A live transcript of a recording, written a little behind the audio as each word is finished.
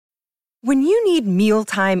When you need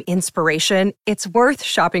mealtime inspiration, it's worth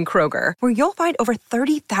shopping Kroger, where you'll find over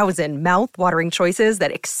 30,000 mouth-watering choices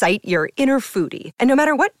that excite your inner foodie. And no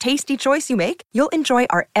matter what tasty choice you make, you'll enjoy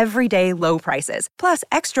our everyday low prices, plus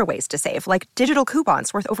extra ways to save, like digital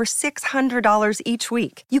coupons worth over $600 each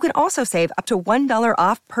week. You can also save up to $1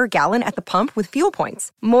 off per gallon at the pump with fuel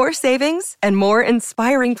points. More savings and more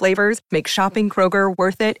inspiring flavors make shopping Kroger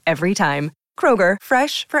worth it every time. Kroger,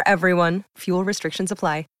 fresh for everyone. Fuel restrictions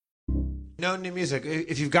apply. No new music.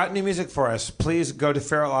 If you've got new music for us, please go to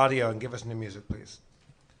Feral Audio and give us new music, please.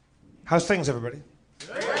 How's things, everybody?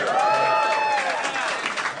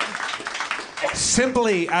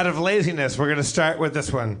 Simply out of laziness, we're going to start with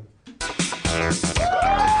this one.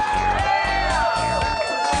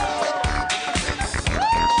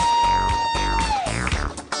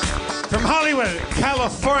 From Hollywood,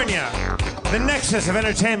 California, the nexus of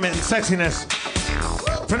entertainment and sexiness.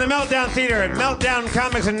 From the Meltdown Theater at Meltdown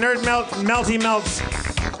Comics and Nerd Melty Melts,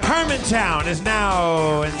 Harmontown is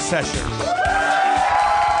now in session.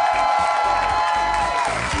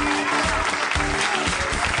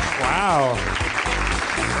 Wow.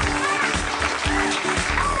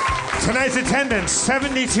 Tonight's attendance,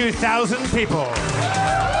 72,000 people.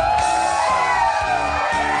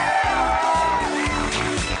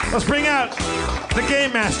 Let's bring out the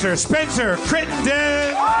Game Master, Spencer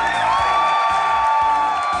Crittenden.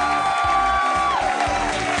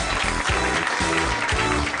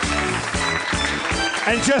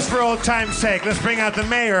 And just for old time's sake, let's bring out the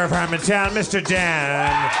mayor of Harmontown, Mr.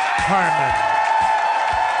 Dan Harmon.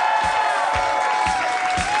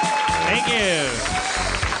 Thank you.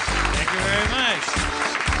 Thank you very much.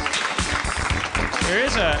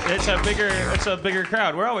 It's a bigger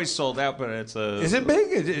crowd. We're always sold out, but it's a... Is it big?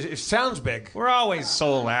 It sounds big. We're always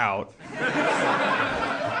sold out.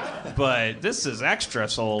 But this is extra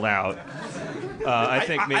sold out. I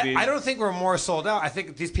think maybe... I don't think we're more sold out. I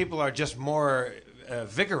think these people are just more...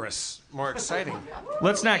 vigorous, more exciting.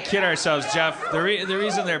 Let's not kid ourselves, Jeff. The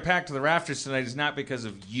reason they're packed to the rafters tonight is not because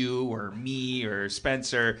of you or me or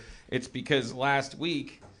Spencer. It's because last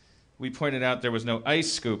week we pointed out there was no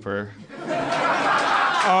ice scooper.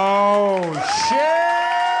 Oh, shit!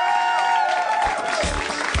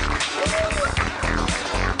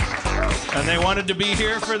 And they wanted to be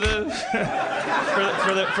here for the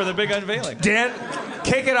for the big unveiling. Dan,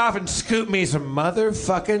 kick it off and scoop me some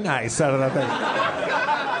motherfucking ice out of that thing.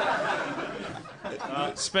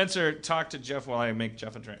 Spencer, talk to Jeff while I make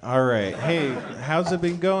Jeff a drink. All right. Hey, how's it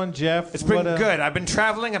been going, Jeff? It's been good. I've been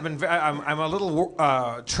traveling. I'm a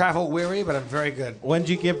little travel weary, but I'm very good. When'd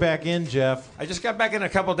you get back in, Jeff? I just got back in a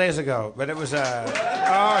couple days ago, but it was They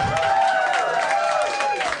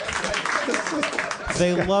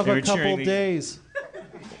love a couple days.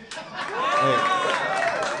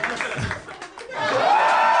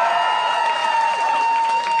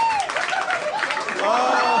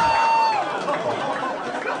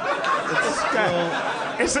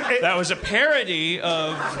 That was a parody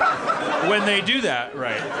of when they do that,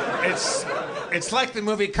 right? It's like the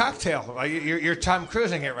movie Cocktail. You're Tom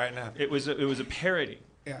Cruising it right now. It was a parody.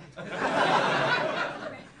 Yeah.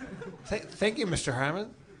 Thank you, Mr.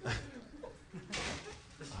 Harmon. Oh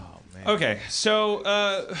man. Okay, so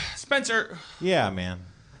Spencer. Yeah, man.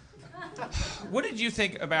 What did you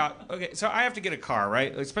think about? Okay, so I have to get a car,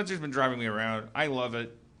 right? Like Spencer's been driving me around. I love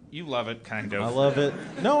it. You love it, kind of. I love it.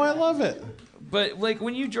 No, I love it. But like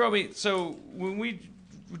when you drove me, so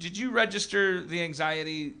did you register the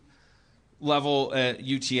anxiety level at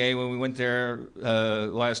UTA when we went there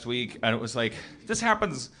last week? And it was like, this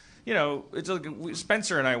happens, you know, it's like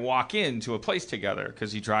Spencer and I walk into a place together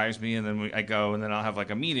because he drives me and then I go and then I'll have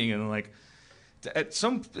like a meeting and like, it's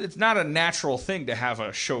not a natural thing to have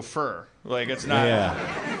a chauffeur. Like it's not.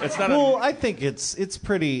 Yeah. It's not. Well, I think it's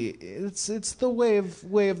pretty. It's the way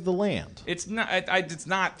of the land. It's not. It's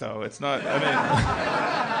not though. It's not. I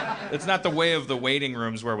mean, it's not the way of the waiting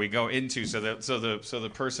rooms where we go into. So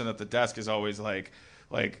the person at the desk is always like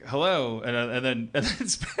hello, and then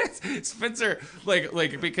Spencer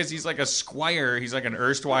like because he's like a squire, he's like an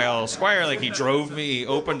erstwhile squire. Like he drove me, he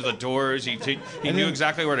opened the doors, he knew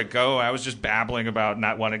exactly where to go. I was just babbling about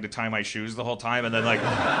not wanting to tie my shoes the whole time, and then like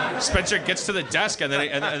Spencer gets to the desk, and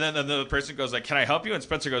then the person goes like, "Can I help you?" And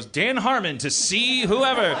Spencer goes, "Dan Harmon to see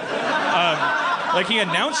whoever." Like he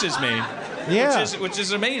announces me. Yeah, which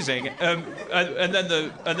is amazing. And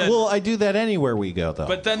then well, I do that anywhere we go though.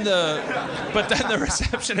 But then the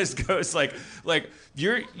receptionist goes like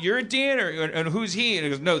you're Dan and who's he? And he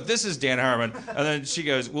goes, no, this is Dan Harmon. And then she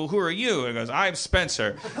goes, well, who are you? And he goes, I'm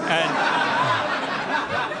Spencer. And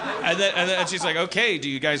then she's like, okay, do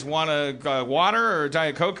you guys want a water or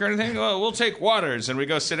Diet Coke or anything? Well, we'll take waters. And we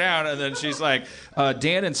go sit down, and then she's like,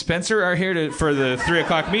 Dan and Spencer are here for the 3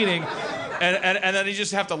 o'clock meeting. And then you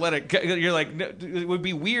just have to let it go. You're like, it would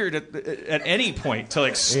be weird at any point to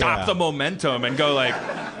like stop the momentum and go like,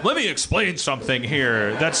 let me explain something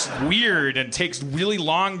here. That's weird and takes really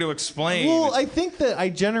long to explain. Well, I think that I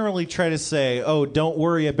generally try to say, "Oh, don't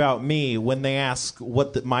worry about me," when they ask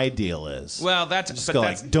what my deal is. Well,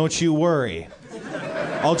 don't you worry.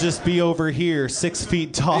 I'll just be over here 6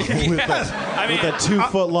 feet tall with a 2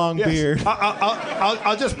 foot long beard.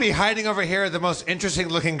 I'll just be hiding over here, the most interesting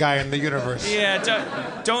looking guy in the universe.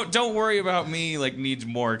 Yeah, don't worry about me. Like needs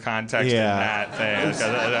more context than that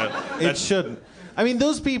thing. It shouldn't. I mean,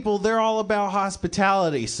 those people, they're all about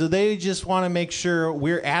hospitality, so they just want to make sure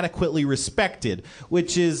we're adequately respected,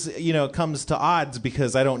 which is, comes to odds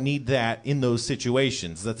because I don't need that in those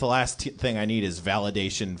situations. That's the last thing I need is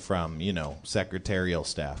validation from, secretarial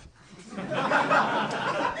staff. Is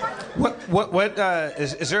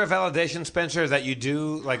there a validation, Spencer, that you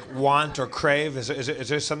do like want or crave? Is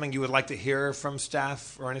there something you would like to hear from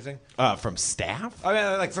staff or anything? From staff? I mean,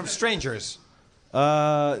 like from strangers.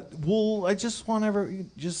 Well, I just want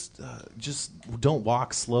just don't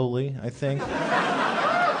walk slowly, I think.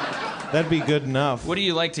 That'd be good enough. What do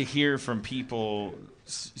you like to hear from people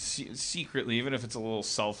secretly, even if it's a little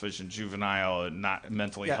selfish and juvenile and not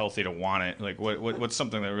mentally healthy to want it? Like, what's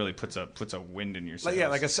something that really puts a wind in your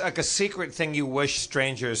sails? Like a secret thing you wish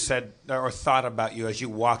strangers said or thought about you as you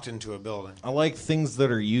walked into a building. I like things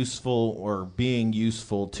that are useful or being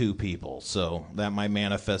useful to people. So that my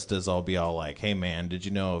manifest is I'll be all like, hey man, did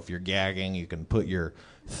you know if you're gagging, you can put your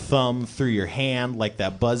thumb through your hand, like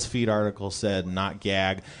that BuzzFeed article said, not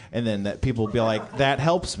gag. And then that people will be like, that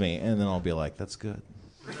helps me. And then I'll be like, that's good.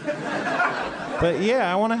 But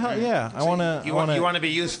yeah, I want to help. Yeah, I want to. You want to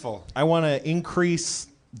be useful. I want to increase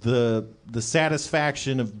the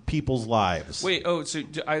satisfaction of people's lives. Wait. Oh, so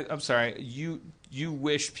I'm sorry. You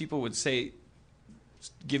wish people would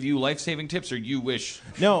give you life-saving tips, or you wish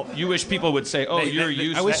people would say, "Oh, you're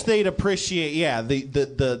useful." I wish they'd appreciate,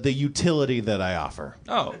 the utility that I offer.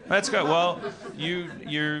 Oh, that's good. Well,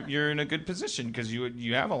 you're in a good position because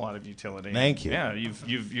you have a lot of utility. Thank you. Yeah,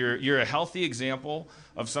 you're a healthy example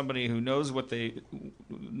of somebody who knows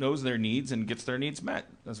knows their needs and gets their needs met.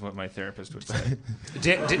 That's what my therapist would say.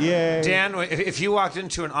 Dan, if you walked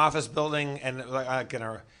into an office building and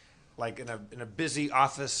in a busy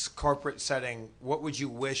office corporate setting, what would you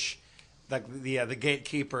wish, like the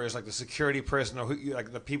gatekeepers, like the security person, or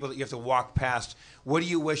like the people that you have to walk past? What do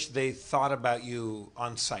you wish they thought about you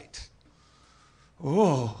on site?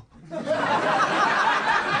 Oh.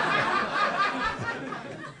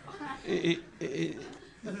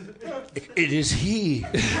 It is he,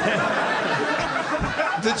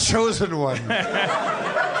 the chosen one.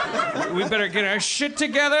 We better get our shit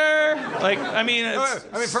together. Like, I mean,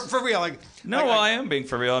 for real. Like, I am being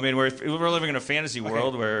for real. I mean, we're living in a fantasy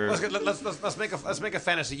world where let's make a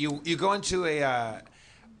fantasy. You go into a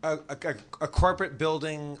corporate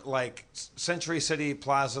building like Century City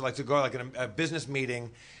Plaza, like to go like in a business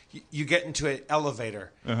meeting. You get into an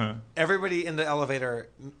elevator. Uh-huh. Everybody in the elevator.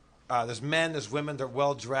 There's men, there's women, they're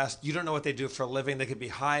well dressed. You don't know what they do for a living. They could be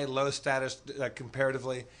high, low status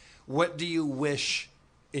comparatively. What do you wish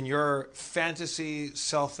in your fantasy,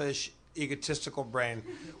 selfish, egotistical brain?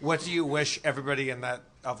 What do you wish everybody in that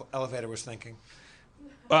elevator was thinking?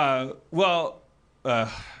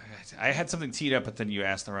 I had something teed up, but then you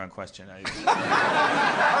asked the wrong question.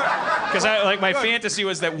 Because my fantasy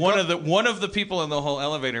was that one of the people in the whole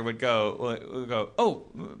elevator would go, oh,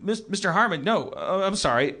 Mr. Harmon, no, I'm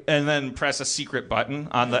sorry, and then press a secret button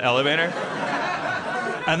on the elevator,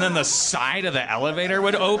 and then the side of the elevator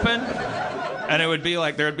would open, and it would be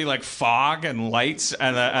like there would be like fog and lights,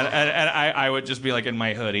 and I would just be like in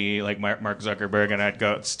my hoodie, like Mark Zuckerberg, and I'd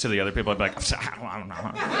go to the other people, I'd be like, I don't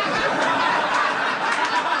know.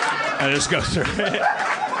 I just go through it.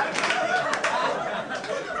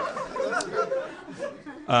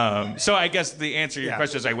 So I guess the answer to your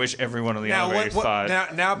question is I wish everyone on the elevator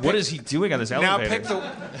thought, what is he doing on this elevator? Now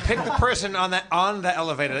pick the person on the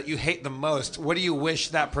elevator that you hate the most. What do you wish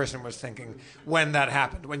that person was thinking when that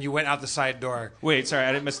happened, when you went out the side door? Wait, sorry,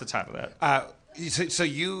 I didn't miss the top of that. So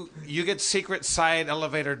you get secret side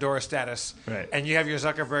elevator door status, right? And you have your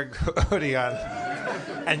Zuckerberg hoodie on,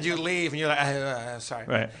 and you leave, and you're like, sorry,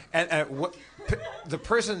 right? And the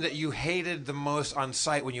person that you hated the most on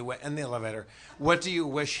site when you went in the elevator, what do you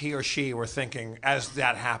wish he or she were thinking as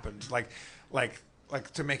that happened, like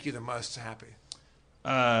to make you the most happy?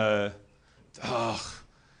 I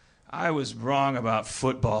was wrong about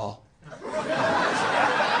football.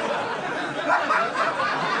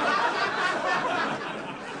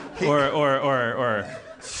 Or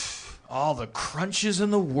all the crunches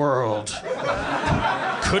in the world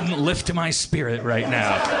couldn't lift my spirit right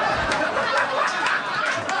now.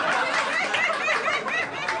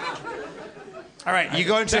 All right, you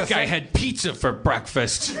go into that guy had pizza for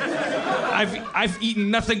breakfast. I've eaten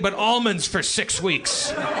nothing but almonds for 6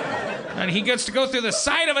 weeks. And he gets to go through the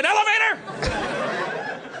side of an elevator?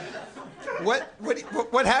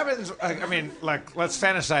 What happens? I mean, like, let's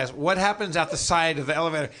fantasize. What happens at the side of the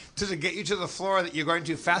elevator? Does it get you to the floor that you're going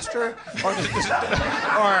to faster, or does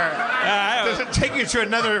it take you to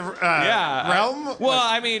another realm?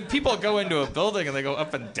 I mean, people go into a building and they go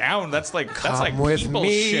up and down. That's like with people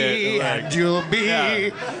me shit. And you'll be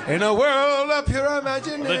in a world of pure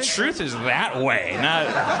imagination. The truth is that way.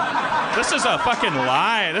 Not. This is a fucking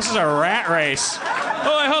lie. This is a rat race.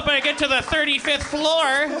 Oh, I hope I get to the 35th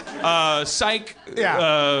floor. Psych.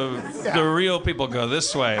 The real people go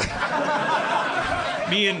this way.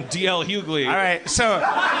 Me and D.L. Hughley. All right, so...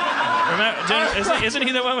 Isn't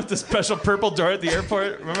he the one with the special purple door at the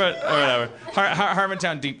airport? Remember? Or whatever.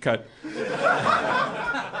 Harmontown deep cut.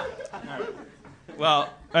 Well,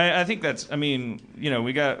 I think that's... I mean, you know,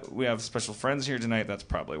 we have special friends here tonight. That's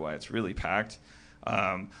probably why it's really packed.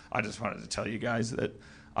 I just wanted to tell you guys that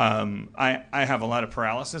I have a lot of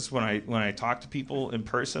paralysis when I talk to people in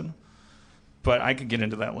person. But I could get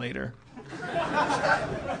into that later.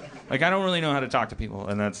 Like, I don't really know how to talk to people,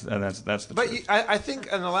 and that's the But truth. I think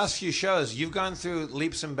in the last few shows, you've gone through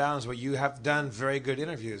leaps and bounds where you have done very good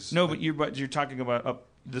interviews. No, but you're talking about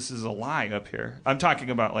this is a lie up here. I'm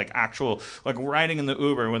talking about like actual, like riding in the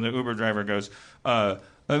Uber when the Uber driver goes, I'm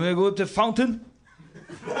gonna go up to Fountain.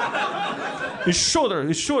 It's shorter.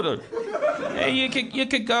 Hey, you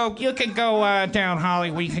could go down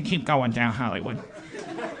Hollywood. You can keep going down Hollywood.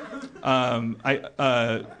 No,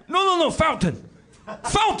 Fountain.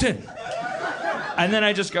 And then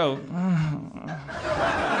I just go,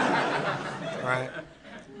 Right.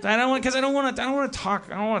 I don't want to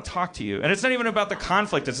talk to you. And it's not even about the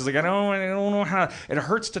conflict. It's just like I don't know how. It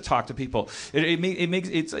hurts to talk to people.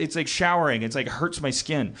 It's like showering. It's like hurts my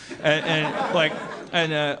skin. When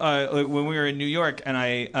we were in New York, and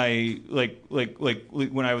I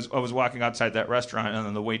when I was walking outside that restaurant, and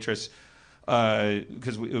then the waitress.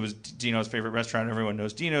 Because it was Dino's favorite restaurant. Everyone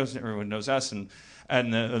knows Dino's. Everyone knows us. And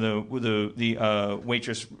the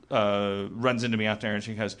waitress runs into me out there and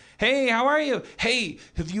she goes, "Hey, how are you? Hey,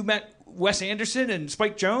 have you met Wes Anderson and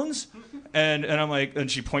Spike Jonze?" And I'm like, and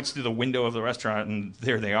she points through the window of the restaurant, and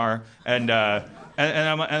there they are. And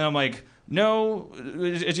I'm like, no.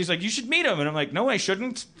 And she's like, you should meet him. And I'm like, no, I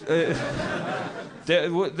shouldn't.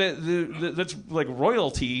 That's like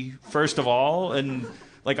royalty, first of all, and.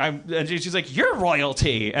 And she's like, you're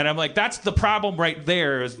royalty. And I'm like, that's the problem right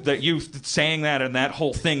there, is that you saying that and that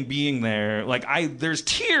whole thing being there. Like, there's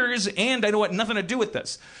tears, and I don't want nothing to do with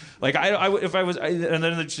this. Like, and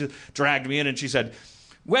then she dragged me in and she said,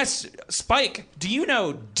 Spike, do you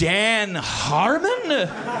know Dan Harmon?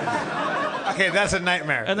 Okay, that's a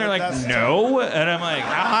nightmare. And they're like, no. And I'm like,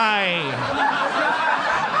 hi.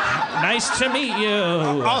 Nice to meet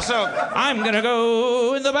you. Also, I'm going to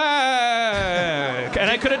go in the back. And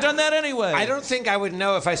I could have done that anyway. I don't think I would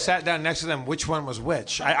know if I sat down next to them which one was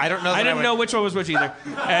which. I don't know. I didn't know which one was which either.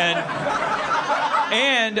 And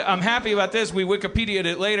I'm happy about this. We Wikipedia'd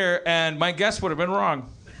it later, and my guess would have been wrong.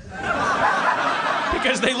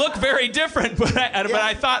 Because they look very different. But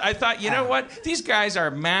I thought, you know what? These guys are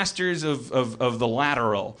masters of the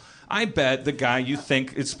lateral. I bet the guy you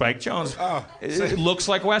think is Spike Jonze it looks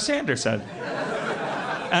like Wes Anderson.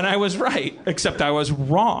 And I was right, except I was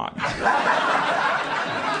wrong.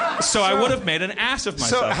 So I would have made an ass of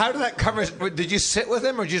myself. So how did that cover? Did you sit with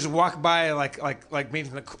him, or did you just walk by like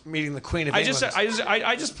meeting the Queen of England?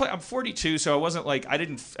 I just play. I'm 42, so I wasn't like I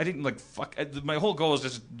didn't like fuck. My whole goal is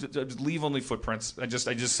just leave only footprints. I just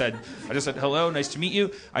said hello, nice to meet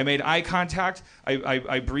you. I made eye contact.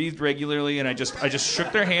 I breathed regularly, and I just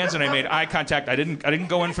shook their hands, and I made eye contact. I didn't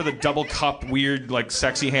go in for the double cup weird like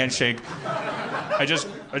sexy handshake. I just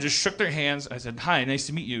shook their hands. I said, hi, nice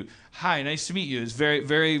to meet you. Hi, nice to meet you. It's very,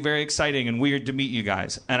 very, very exciting and weird to meet you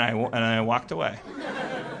guys. And I walked away.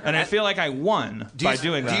 And I feel like I won by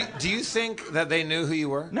doing that. Do you think that they knew who you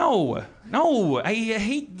were? No. No, I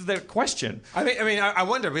hate the question. I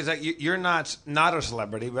wonder because you're not a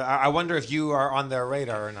celebrity, but I wonder if you are on their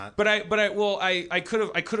radar or not. But I could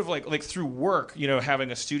have like through work,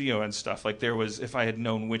 having a studio and stuff. Like there was, if I had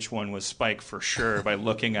known which one was Spike for sure by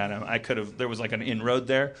looking at him, there was like an inroad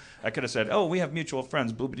there. I could have said, oh, we have mutual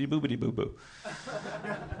friends, boobity boobity boo boo.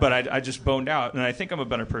 But I just boned out, and I think I'm a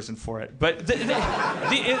better person for it. But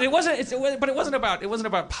it wasn't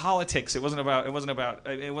about politics. It wasn't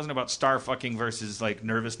about star fucking versus like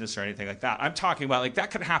nervousness or anything like that. I'm talking about like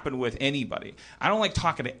that could happen with anybody. I don't like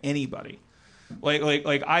talking to anybody.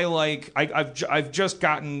 I've just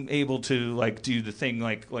gotten able to like do the thing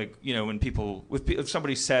like when if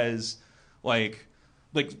somebody says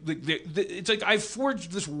it's like I've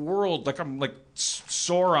forged this world like I'm like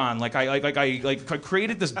Sauron, like I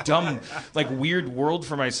created this dumb like weird world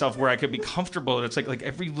for myself where I could be comfortable, and it's like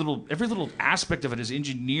every little aspect of it is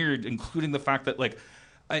engineered, including the fact that like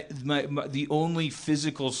the only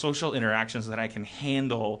physical social interactions that I can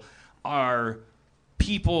handle are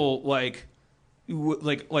people like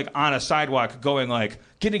on a sidewalk going like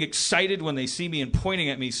getting excited when they see me and pointing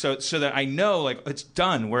at me so that I know like it's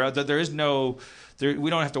done, where there is no we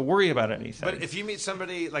don't have to worry about anything. But if you meet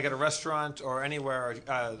somebody like at a restaurant or anywhere,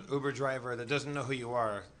 Uber driver that doesn't know who you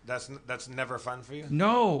are, that's never fun for you?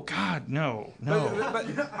 No, God, no. But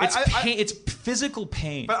it's pain. It's physical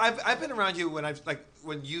pain. But I've been around you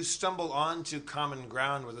when you stumble onto common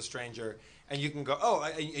ground with a stranger. And you can go,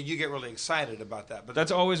 and you get really excited about that. But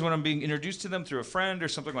that's always when I'm being introduced to them through a friend or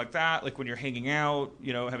something like that. Like when you're hanging out,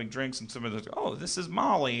 having drinks, and somebody's like, oh, this is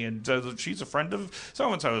Molly, and she's a friend of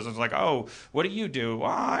so-and-so's. And it's like, oh, what do you do? Oh,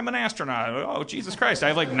 I'm an astronaut. Oh, Jesus Christ. I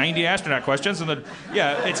have like 90 astronaut questions. And then,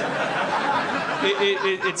 yeah, that's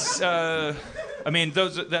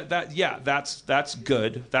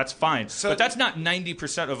good. That's fine. But that's not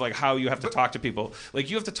 90% of like how you have to talk to people. Like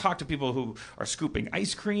you have to talk to people who are scooping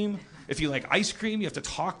ice cream. If you like ice cream, you have to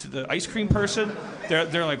talk to the ice cream person.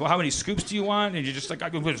 They're like, well, how many scoops do you want? And you're just like, I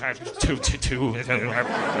can two. Like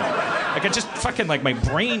I just fucking like my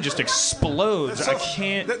brain just explodes. I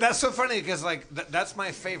can't. That's so funny because like that's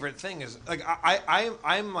my favorite thing is like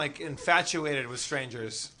I'm like infatuated with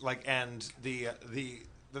strangers, like, and the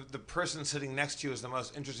person sitting next to you is the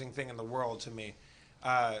most interesting thing in the world to me,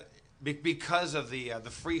 because of the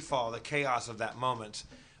free fall, the chaos of that moment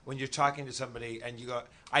when you're talking to somebody and you go,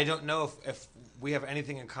 I don't know if we have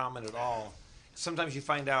anything in common at all. Sometimes you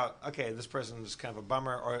find out, okay, this person is kind of a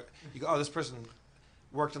bummer, or you go, oh, this person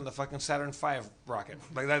worked on the fucking Saturn V rocket.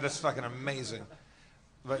 Like that's fucking amazing.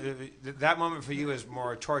 But that moment for you is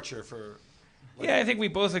more torture for. Yeah, I think we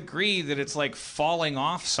both agree that it's like falling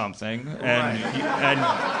off something, and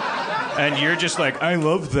and you're just like, I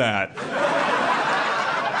love that.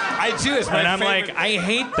 I do. It's my and I'm favorite. like, I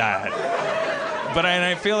hate that. But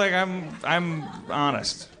I feel like I'm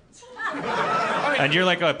honest. And you're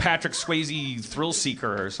like a Patrick Swayze thrill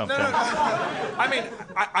seeker or something. No. I mean,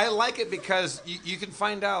 I like it because you can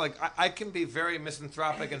find out. Like I can be very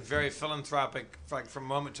misanthropic and very philanthropic, like from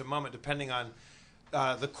moment to moment, depending on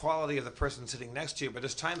the quality of the person sitting next to you. But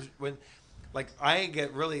there's times when, like, I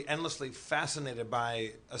get really endlessly fascinated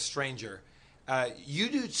by a stranger. You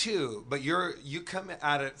do too, but you come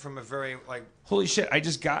at it from a very like. Holy shit! I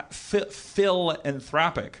just got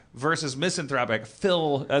philanthropic versus misanthropic.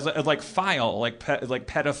 Phil as like file, like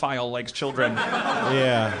pedophile likes children.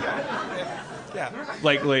 Yeah. Yeah.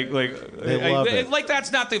 Like They love it. Like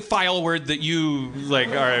that's not the file word that you like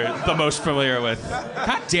are the most familiar with.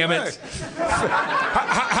 God damn it!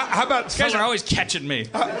 How about These guys are always catching me.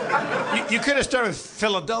 You could have started with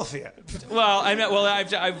Philadelphia. Well,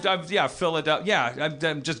 I've Philadelphia. Yeah,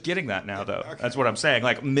 I'm just getting that now, though. Okay. That's what I'm saying.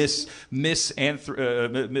 Like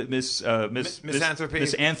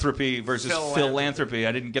misanthropy versus philanthropy.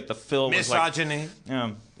 I didn't get the Phil. Misogyny.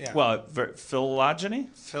 Yeah. Well, phylogeny.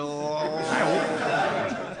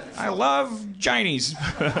 I love Chinese.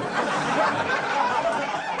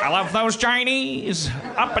 I love those Chinese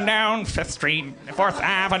up and down 5th Street, 4th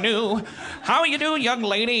Avenue. How you do, young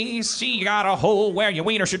lady? See, you got a hole where your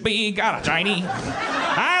wiener should be. Got a Chinese.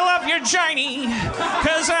 I love your Chinese,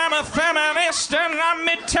 cause I'm a feminist and I'm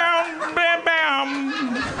midtown. Bam, bam.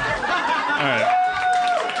 All right.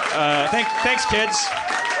 Thanks, kids.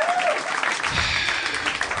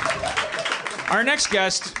 Our next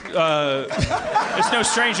guest is no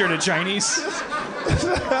stranger to Chinese.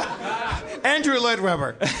 Andrew Lloyd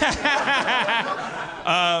Webber.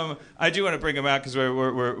 I do want to bring him out because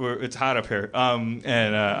it's hot up here,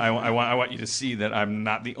 and I want you to see that I'm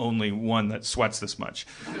not the only one that sweats this much.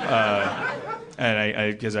 And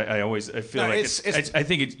And because I always feel like I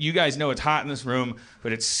think you guys know it's hot in this room,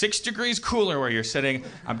 but it's 6 degrees cooler where you're sitting.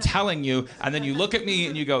 I'm telling you, and then you look at me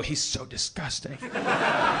and you go, he's so disgusting.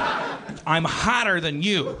 I'm hotter than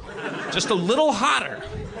you, just a little hotter.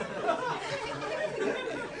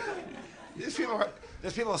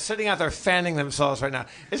 There's people sitting out there fanning themselves right now.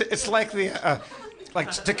 It's like like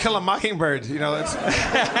To Kill a Mockingbird, you know. It's,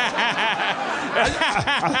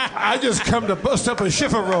 I just come to bust up a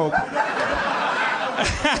shiffer robe.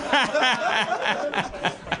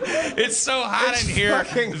 It's so hot in here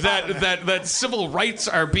that civil rights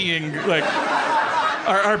are being like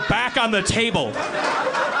are back on the table.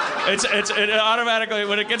 It automatically,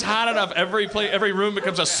 when it gets hot enough, every room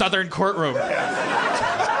becomes a Southern courtroom.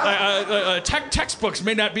 Textbooks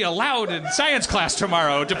may not be allowed in science class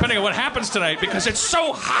tomorrow, depending on what happens tonight, because it's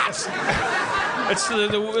so hot.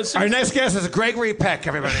 Our next guest is Gregory Peck,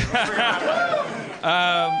 everybody.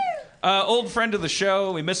 Old friend of the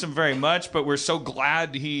show. We miss him very much, but we're so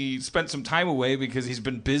glad he spent some time away because he's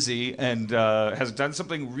been busy and has done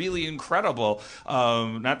something really incredible.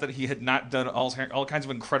 Not that he had not done all kinds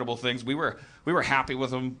of incredible things. We were happy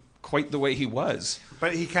with him quite the way he was.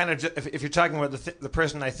 But he kind of, if you're talking about the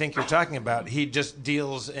person I think you're talking about, he just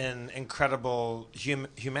deals in incredible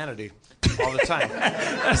humanity all the time.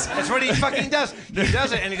 That's what he fucking does. He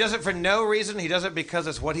does it, and he does it for no reason. He does it because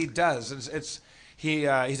it's what he does.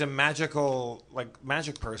 He's a magical,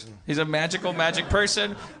 magic person. He's a magic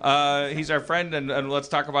person. He's our friend, and let's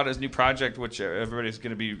talk about his new project, which everybody's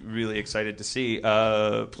going to be really excited to see.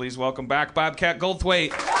 Please welcome back Bobcat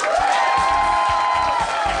Goldthwait.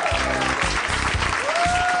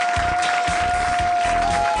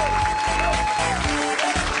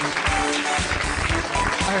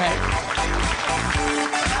 All right.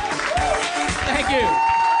 Thank you.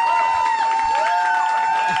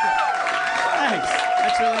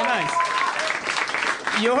 Really nice.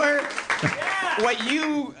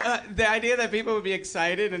 The idea that people would be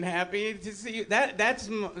excited and happy to see you, that's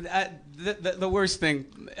the worst thing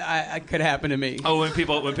I could happen to me. Oh, when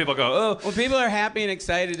people go, oh. When people are happy and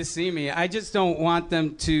excited to see me, I just don't want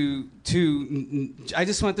them I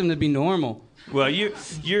just want them to be normal. Well, you're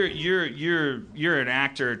an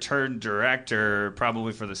actor turned director,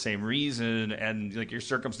 probably for the same reason, and like your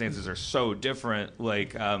circumstances are so different.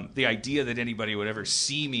 Like the idea that anybody would ever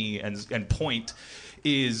see me and point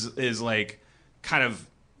is like kind of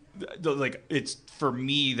like, it's, for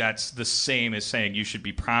me, that's the same as saying you should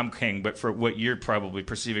be prom king, but for what you're probably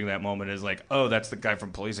perceiving that moment is like, oh, that's the guy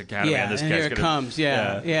from Police Academy. Yeah, and this and guy's here it comes.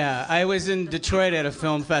 Yeah. I was in Detroit at a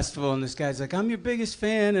film festival, and this guy's like, I'm your biggest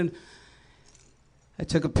fan, and I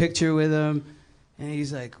took a picture with him, and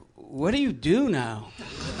he's like, what do you do now?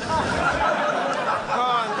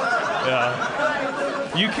 Yeah.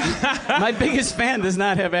 My biggest fan does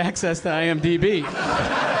not have access to IMDb.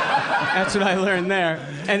 That's what I learned there.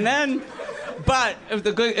 And then, but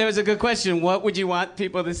it was a good question. What would you want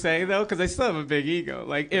people to say, though? Because I still have a big ego.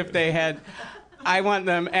 Like, if they had, I want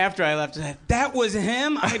them, after I left, to say, that was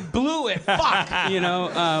him? I blew it. Fuck. You know?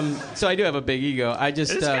 So I do have a big ego.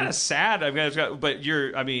 It's kind of sad. I mean, but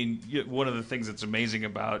one of the things that's amazing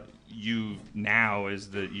about you now is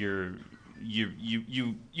that you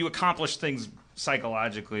accomplish things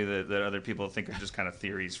psychologically that other people think are just kind of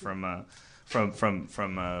theories from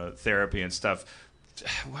therapy and stuff.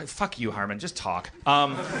 Fuck you, Harmon. Just talk.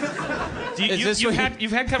 You've had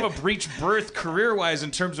kind of a breech birth career-wise in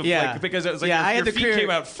terms of because it was like your feet came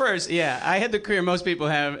out first. Yeah, I had the career most people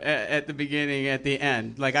have at the beginning, at the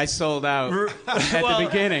end. Like, I sold out at the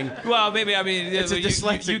beginning. Well, maybe, I mean, it's a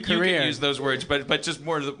dyslexic career. You can use those words, but just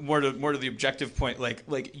more to the objective point.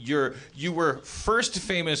 Like you were first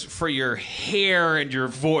famous for your hair and your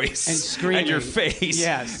voice and screaming and your face.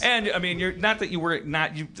 Yes, and I mean, you're not that you were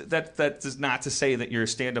not you. That is not to say that your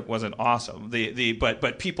stand-up wasn't awesome.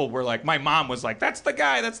 But people were like, my mom was like, that's the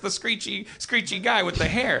guy, that's the screechy guy with the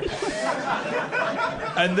hair.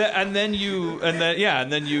 and then you.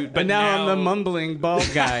 But now I'm the mumbling bald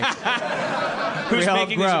guy who's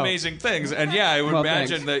making these amazing things. And I would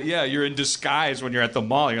imagine thanks. that you're in disguise when you're at the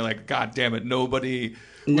mall. You're like, God damn it, nobody.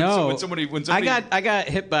 No, when somebody I got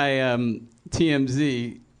hit by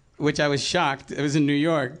TMZ. Which I was shocked. It was in New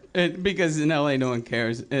York because in LA no one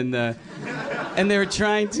cares, and they were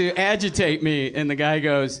trying to agitate me. And the guy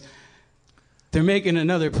goes, "They're making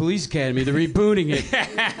another Police Academy. They're rebooting it.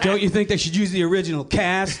 Don't you think they should use the original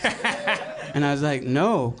cast?" And I was like,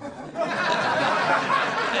 "No."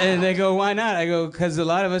 And they go, "Why not?" I go, "Because a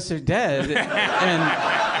lot of us are dead."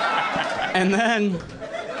 And then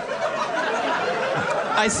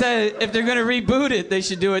I said if they're gonna reboot it, they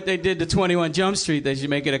should do what they did to 21 Jump Street. They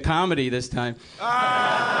should make it a comedy this time.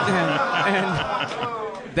 And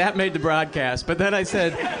that made the broadcast. But then I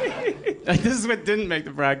said, this is what didn't make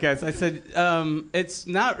the broadcast. I said, it's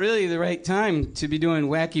not really the right time to be doing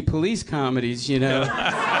wacky police comedies, you know.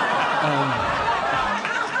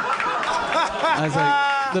 I was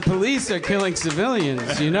like, the police are killing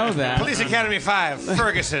civilians, you know that. Police Academy 5,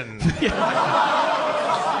 Ferguson.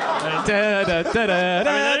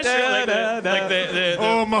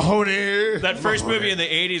 Oh, Mahoney. That first movie in the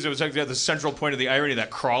 80s, it was like the central point of the irony, that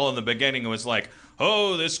crawl in the beginning. It was like,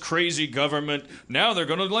 oh, this crazy government, now they're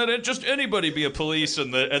going to let it just anybody be a police,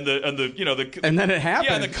 and the you know the and then it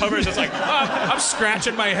happened. Yeah, the covers. It's like, I'm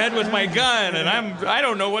scratching my head with my gun, and I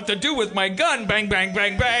don't know what to do with my gun. Bang, bang,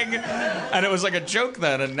 bang, bang. And it was like a joke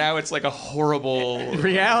then, and now it's like a horrible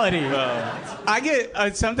reality. I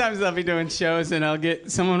get sometimes I'll be doing shows, and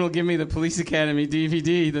someone will give me the Police Academy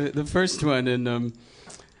DVD, the first one, and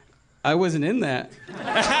I wasn't in that.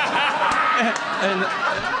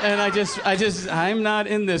 And I'm not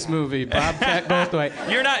in this movie. Bobcat Goldthwait.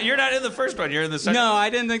 You're not in the first one. You're in the second. No, I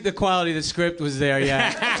didn't think the quality of the script was there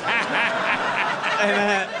yet.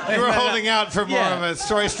 You were holding out for more of a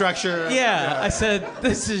story structure. Yeah, I said,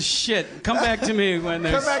 this is shit. Come back to me when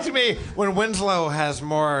there's... Come back to me when Winslow has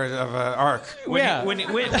more of an arc. When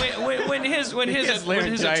his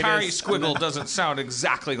Atari squiggle doesn't sound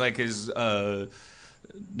exactly like his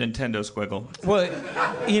Nintendo squiggle. Well,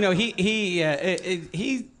 you know, he's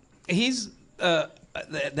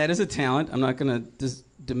that is a talent. I'm not going to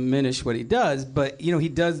diminish what he does, but you know, he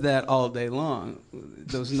does that all day long.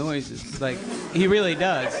 Those noises, like he really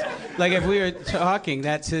does. Like if we were talking,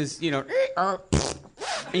 that's his, you know.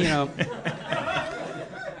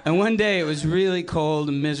 And one day it was really cold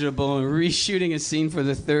and miserable, and we're reshooting a scene for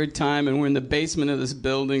the third time, and we're in the basement of this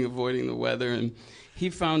building, avoiding the weather, and he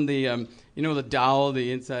found the the dowel,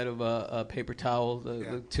 the inside of a paper towel,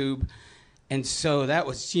 the tube. And so that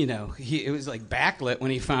was, it was like backlit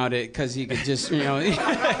when he found it, because he could just, it's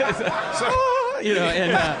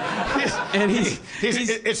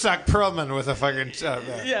like Perlman with a fucking...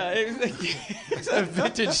 it's a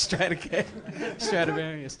vintage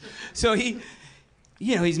Stradivarius. So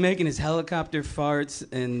he's making his helicopter farts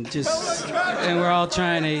and we're all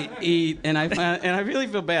trying to eat, and I really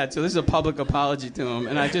feel bad. So this is a public apology to him,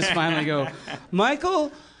 and I just finally go,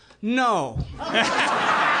 Michael, no,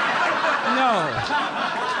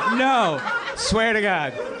 swear to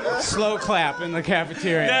God, slow clap in the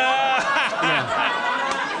cafeteria. Yeah.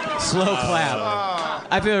 Slow clap.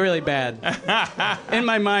 I feel really bad. In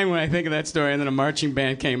my mind when I think of that story, and then a marching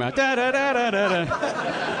band came out. Da, da, da, da, da,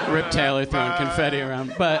 da. Rip Taylor throwing confetti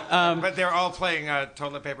around. But they're all playing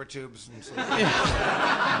toilet paper tubes. And stuff.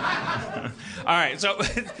 All right, so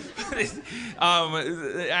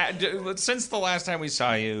since the last time we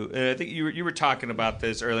saw you, I think you were talking about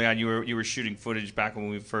this early on. You were shooting footage back when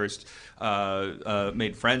we first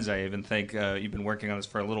made friends. I even think you've been working on this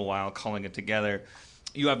for a little while, culling it together.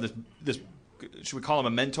 You have this. Should we call him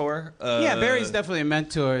a mentor? Yeah, Barry's definitely a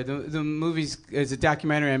mentor. The movie's is a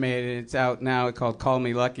documentary I made, and it's out now. It's called Call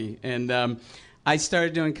Me Lucky. And I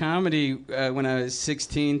started doing comedy when I was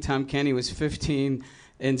 16. Tom Kenny was 15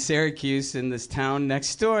 in Syracuse, in this town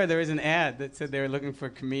next door. There was an ad that said they were looking for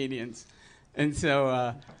comedians. And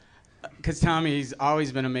so, because Tommy's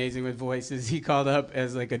always been amazing with voices, he called up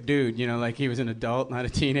as like a dude, like he was an adult, not a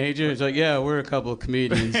teenager. He's like, yeah, we're a couple of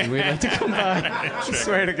comedians, and we'd like to come by. I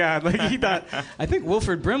swear to God. Like he thought, I think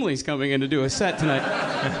Wilford Brimley's coming in to do a set tonight.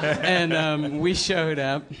 And we showed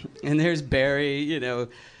up, and there's Barry,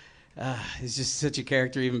 he's just such a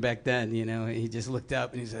character even back then, He just looked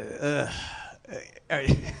up, and he said,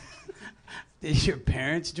 did your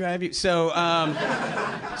parents drive you? So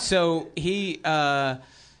he... for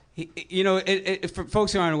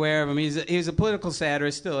folks who aren't aware of him, he's a political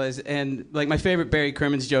satirist, still is. And like my favorite Barry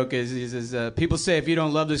Crimmins joke is people say, if you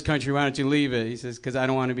don't love this country, why don't you leave it? He says, because I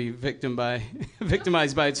don't want to be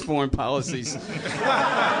victimized by its foreign policies.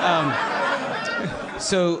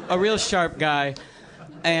 So a real sharp guy.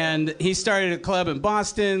 And he started a club in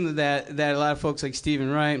Boston that a lot of folks like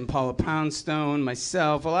Stephen Wright and Paula Poundstone,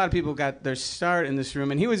 myself, a lot of people got their start in this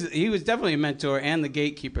room. And he was definitely a mentor and the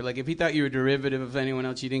gatekeeper. Like if he thought you were derivative of anyone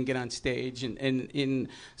else, you didn't get on stage. And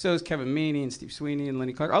so was Kevin Meaney and Steve Sweeney and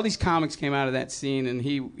Lenny Clark. All these comics came out of that scene, and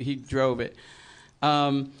he drove it.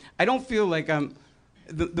 I don't feel like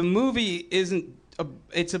the movie isn't.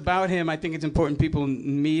 It's about him. I think it's important people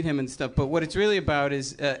meet him and stuff. But what it's really about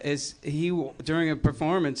is he, during a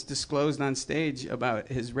performance, disclosed on stage about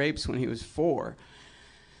his rapes when he was 4.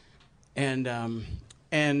 And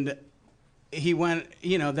he went,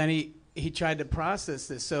 then he tried to process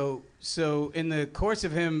this. So in the course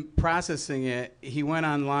of him processing it, he went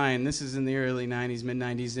online. This is in the early 90s,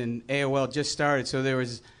 mid-90s, and AOL just started. So there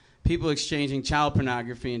was people exchanging child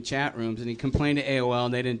pornography in chat rooms, and he complained to AOL,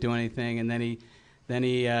 and they didn't do anything. And then he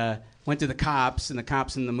went to the cops, and the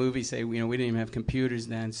cops in the movie say, we didn't even have computers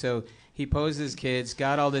then. So he posed his kids,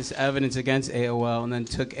 got all this evidence against AOL, and then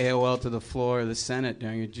took AOL to the floor of the Senate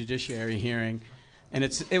during a judiciary hearing. And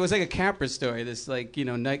it was like a Capra story, this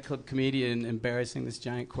nightclub comedian embarrassing this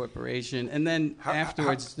giant corporation. And then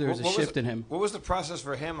afterwards, there was a shift in him. What was the process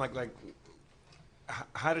for him?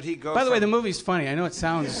 How did he go? By the way, the movie's funny. I know it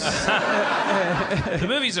sounds... The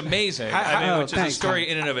movie's amazing. Which is a story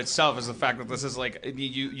in and of itself, is the fact that this is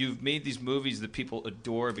you've made these movies that people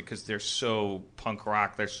adore because they're so punk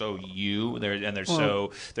rock, they're so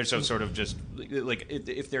they're so sort of just like,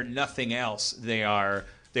 if they're nothing else, they are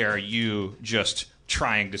you just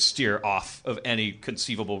trying to steer off of any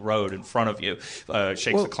conceivable road in front of you.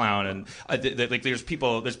 Shakes the Clown, and there's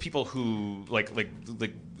people who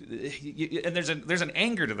and there's an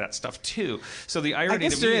anger to that stuff too. So the irony, I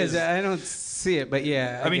guess to me there is. I don't see it, but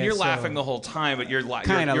yeah. I mean, you're laughing the whole time, but you're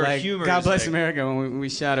kind of like humor. God Bless America when we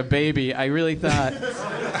shot a baby. I really thought.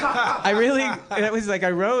 It was like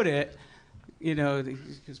I wrote it. She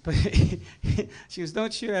goes,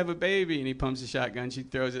 "Don't you have a baby?" And he pumps a shotgun. She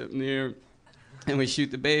throws it up in the air, and we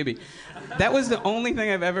shoot the baby. That was the only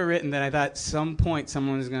thing I've ever written that I thought some point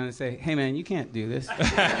someone was going to say, "Hey man, you can't do this," but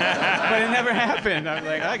it never happened. I was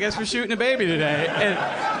like, "I guess we're shooting a baby today,"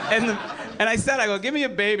 and I said, "I go, give me a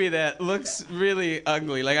baby that looks really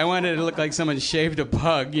ugly. Like I wanted it to look like someone shaved a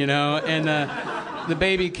pug, And the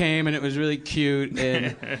baby came, and it was really cute,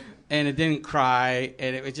 and it didn't cry,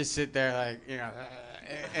 and it would just sit there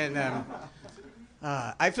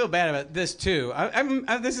I feel bad about this too.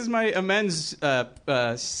 This is my amends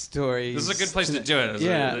story. This is a good place to do it.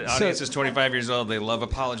 The audience is 25 years old. They love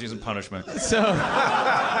apologies and punishment. So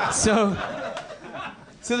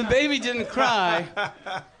the baby didn't cry.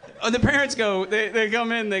 The parents go. They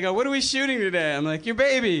come in. They go, "What are we shooting today?" I'm like, "Your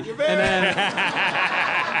baby." Your baby.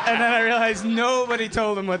 And then I realized nobody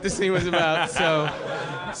told them what the scene was about.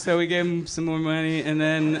 So we gave him some more money, and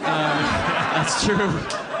then that's true.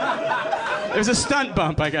 There's a stunt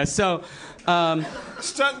bump, I guess. So,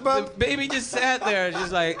 stunt bump. The baby just sat there,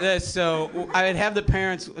 just like this. So I would have the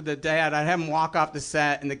parents, the dad, I'd have him walk off the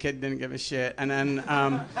set, and the kid didn't give a shit. And then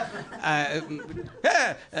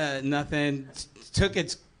nothing. Took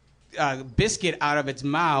its biscuit out of its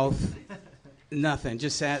mouth. Nothing,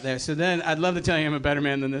 just sat there. So then, I'd love to tell you I'm a better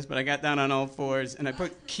man than this, but I got down on all fours, and I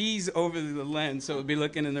put keys over the lens so it would be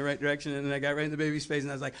looking in the right direction, and then I got right in the baby's face,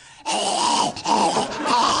 and I was like,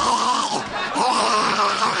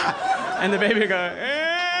 and the baby would go,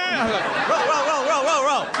 I was like,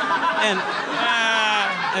 roll.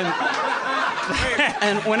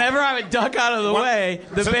 And whenever I would duck out of the way,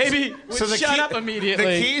 the baby would shut up immediately.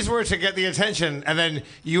 The keys were to get the attention, and then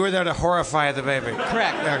you were there to horrify the baby.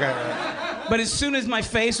 Correct. Okay. But as soon as my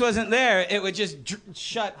face wasn't there, it would just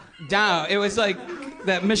shut down. It was like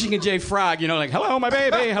that Michigan J. Frog, like, "Hello, my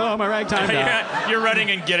baby. Hello, my ragtime doll." You're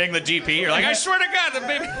running and getting the GP. You're like, "I swear to God, the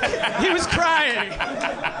baby." He was crying.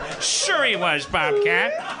 Sure he was,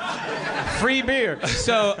 Bobcat. Free beer.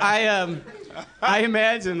 So I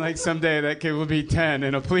imagine like someday that kid will be 10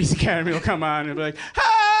 and a police academy will come on and be like,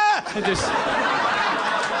 "Ah!" and just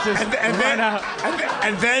run out.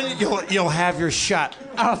 And then you'll have your shot.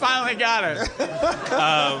 I finally got it.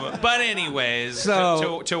 But anyways,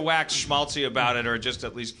 so, to wax schmaltzy about it, or just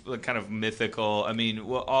at least kind of mythical. I mean,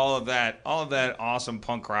 all of that awesome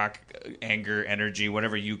punk rock anger, energy,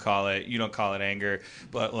 whatever you call it. You don't call it anger,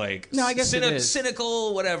 but like no, I guess it is.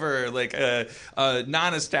 Cynical, whatever. Like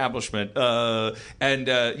non-establishment. And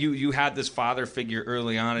you had this father figure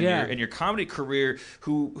early on in your comedy career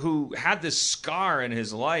who had this scar in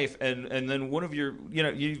his life, and then one of your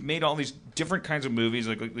you've made all these different kinds of movies.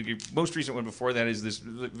 Like your most recent one before that is this,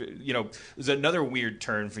 is another weird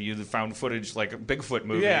turn for you, the found footage, like a Bigfoot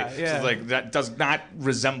movie. Yeah. So like that does not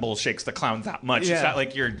resemble Shakes the Clown that much. Yeah. It's not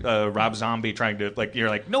like you're Rob Zombie trying to you're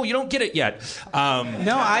like, no, you don't get it yet.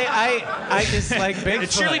 No, I just like Bigfoot. The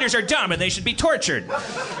cheerleaders are dumb and they should be tortured.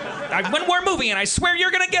 One more movie and I swear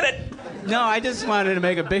you're gonna get it. No, I just wanted to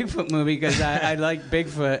make a Bigfoot movie because I like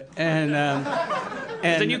Bigfoot and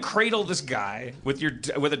then you cradle this guy with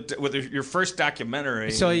your first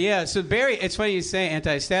documentary. So Barry, it's funny you say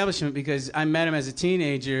anti-establishment because I met him as a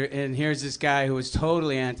teenager, and here's this guy who was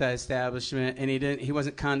totally anti-establishment, and he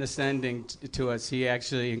wasn't condescending to us. He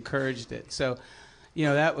actually encouraged it. So,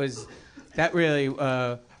 that really.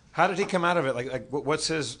 How did he come out of it? Like what's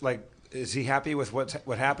his like? Is he happy with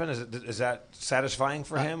what happened? Is that satisfying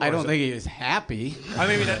for him? I don't think he was happy. I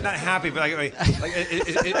mean, not happy, but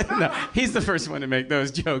No, he's the first one to make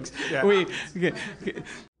those jokes. Yeah.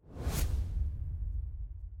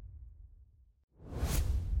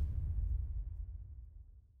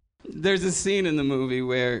 There's a scene in the movie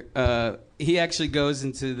where he actually goes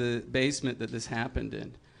into the basement that this happened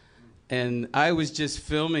in. And I was just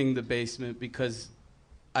filming the basement because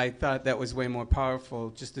I thought that was way more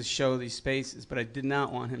powerful, just to show these spaces. But I did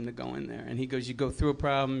not want him to go in there. And he goes, you go through a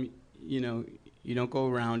problem, you don't go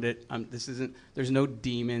around it. There's no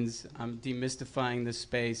demons. I'm demystifying this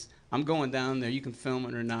space. I'm going down there. You can film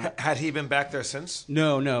it or not. Had he been back there since?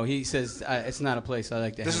 No. He says, it's not a place I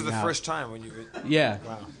like to hang out. This is the first time when you... Yeah.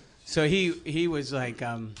 Wow. So he was like,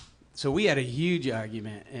 so we had a huge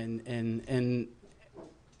argument, and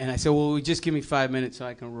I said, well, just give me 5 minutes so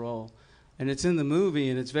I can roll. And it's in the movie,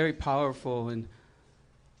 and it's very powerful. And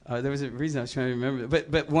there was a reason I was trying to remember.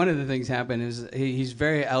 But one of the things happened is he's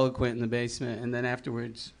very eloquent in the basement, and then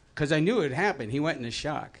afterwards, because I knew it had happened, he went into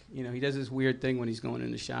shock. He does this weird thing when he's going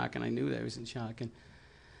into shock, and I knew that he was in shock. And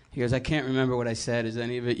he goes, I can't remember what I said. Is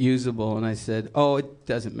any of it usable? And I said, oh, it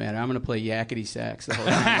doesn't matter. I'm going to play yakety sax the whole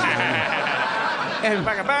time. And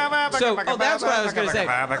so, that's what I was going to say.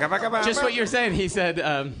 Just what you're saying. He said,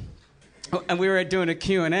 and we were doing a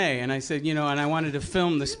Q&A, and I said, and I wanted to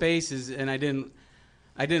film the spaces, and I didn't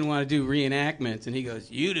want to do reenactments. And he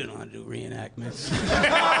goes, you didn't want to do reenactments.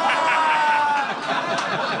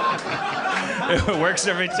 It works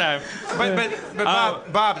every time.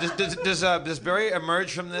 But Bob, does Barry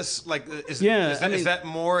emerge from this is that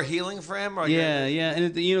more healing for him? Or yeah.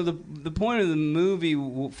 And the point of the movie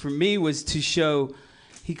for me was to show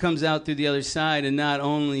he comes out through the other side, and not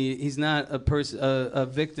only he's not a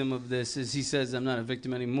victim of this, as he says, I'm not a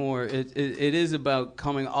victim anymore. It is about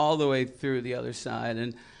coming all the way through the other side,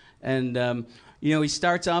 and he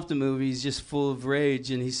starts off the movie, he's just full of rage,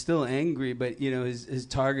 and he's still angry, but, his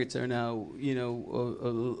targets are now,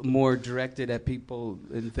 more directed at people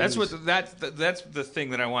and things. That's the thing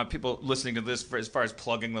that I want people listening to this, for as far as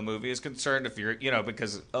plugging the movie is concerned, if you're,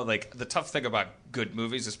 because, the tough thing about good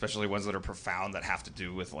movies, especially ones that are profound, that have to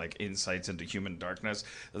do with, insights into human darkness,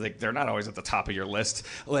 they're not always at the top of your list,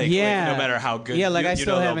 no matter how good I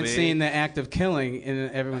still haven't seen The Act of Killing, and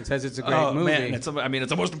everyone says it's a great movie. Man, it's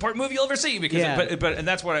the most important movie you'll ever see, because but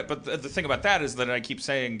that's what. But the thing about that is that I keep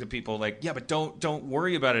saying to people, but don't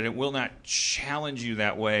worry about it. It will not challenge you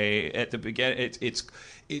that way at the beginning.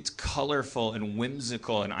 It's colorful and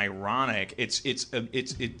whimsical and ironic. And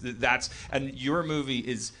your movie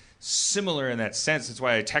is similar in that sense. That's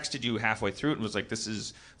why I texted you halfway through it and was like, this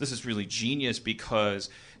is really genius, because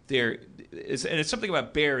and it's something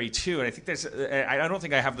about Barry too. And I think I don't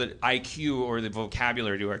think I have the IQ or the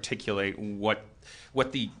vocabulary to articulate what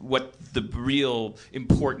the real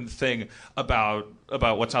important thing about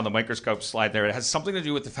what's on the microscope slide there. It has something to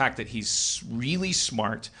do with the fact that he's really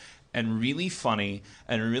smart and really funny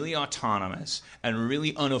and really autonomous and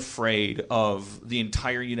really unafraid of the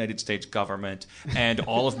entire United States government and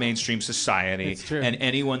all of mainstream society and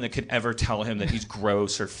anyone that could ever tell him that he's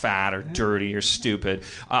gross or fat or dirty or stupid.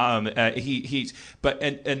 That he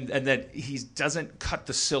doesn't cut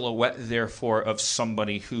the silhouette, therefore, of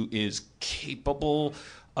somebody who is capable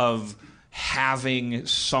of having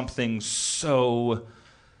something so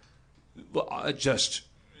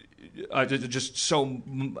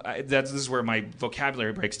this is where my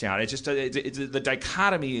vocabulary breaks down. The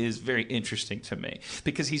dichotomy is very interesting to me,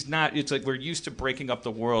 because he's not. It's like we're used to breaking up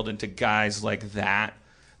the world into guys like that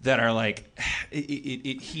are like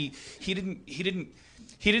he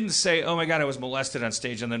didn't say, "Oh my God, I was molested on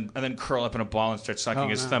stage," and then curl up in a ball and start sucking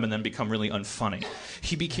his thumb and then become really unfunny.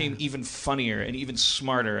 He became even funnier and even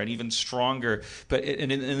smarter and even stronger. But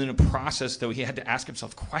in a process, though, he had to ask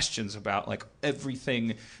himself questions about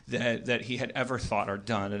everything that he had ever thought or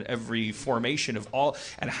done, and every formation of all.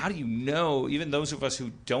 And how do you know? Even those of us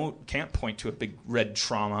who can't point to a big red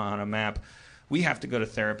trauma on a map, we have to go to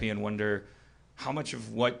therapy and wonder how much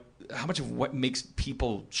of what makes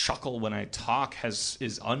people chuckle when I talk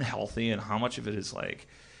is unhealthy, and how much of it is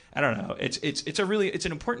I don't know. It's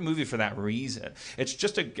an important movie for that reason. It's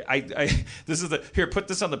just here, put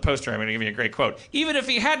this on the poster. I'm going to give you a great quote. Even if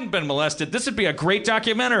he hadn't been molested, this would be a great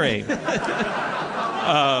documentary.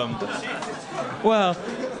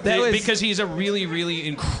 Because he's a really, really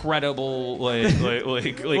incredible Well, I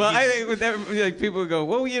think with that, people go,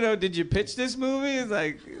 well, did you pitch this movie? It's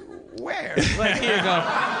like, where? Here,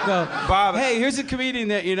 go, Bob. Hey, here's a comedian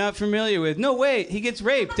that you're not familiar with. No, wait, he gets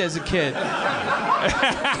raped as a kid.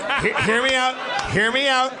 Hear me out.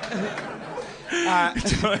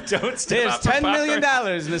 Don't step There's out for $10 million,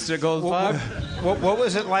 popcorn. Mr. Goldfarb. What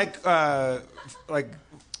was it like?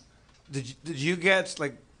 Did you get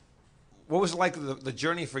like? What was it like the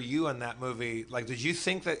journey for you in that movie? Like, did you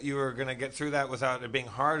think that you were going to get through that without it being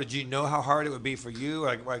hard? Did you know how hard it would be for you?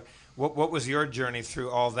 Like what was your journey through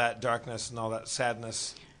all that darkness and all that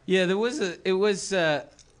sadness? Yeah, I was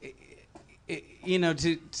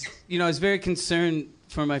very concerned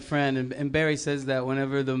for my friend, and Barry says that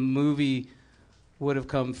whenever the movie would have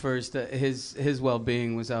come first, his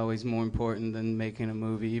well-being was always more important than making a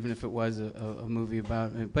movie, even if it was a movie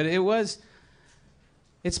about it. But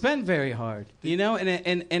it's been very hard, and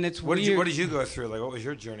it's weird. What did you go through? Like, what was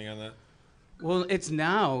your journey on that? Well, it's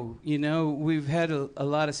now, we've had a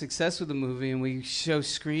lot of success with the movie, and we show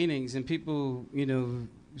screenings, and people,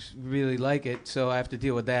 really like it, so I have to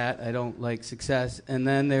deal with that. I don't like success. And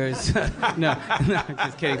then there's, no,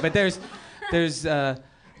 just kidding. But there's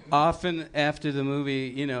often after the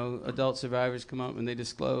movie, adult survivors come up and they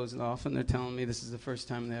disclose, and often they're telling me this is the first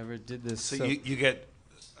time they ever did this. So you get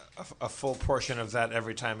a full portion of that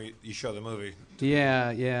every time you show the movie.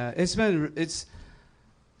 Yeah.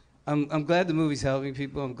 I'm glad the movie's helping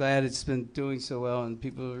people. I'm glad it's been doing so well and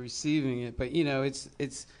people are receiving it. But the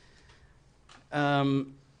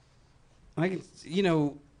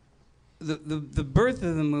birth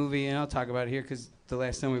of the movie, and I'll talk about it here because the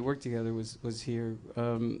last time we worked together was here.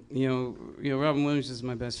 Robin Williams is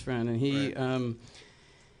my best friend, and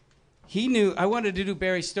he knew I wanted to do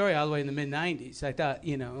Barry's story all the way in the mid-'90s. I thought,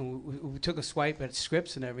 we took a swipe at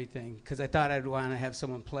scripts and everything because I thought I'd want to have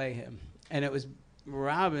someone play him. And it was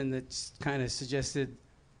Robin that kind of suggested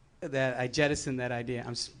that I jettisoned that idea.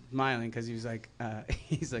 I'm smiling because he was like,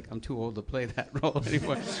 I'm too old to play that role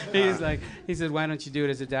anymore. He said, why don't you do it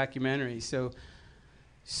as a documentary? So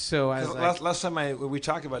I was last time we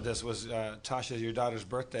talked about this was Tasha, your daughter's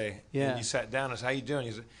birthday. Yeah. And you sat down and said, how you doing?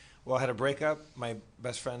 You said, well, I had a breakup. My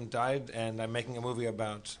best friend died, and I'm making a movie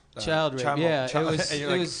about child rape. It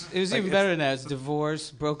was even better than that. It was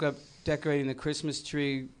divorce, broke up decorating the Christmas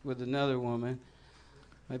tree with another woman.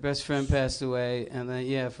 My best friend passed away, and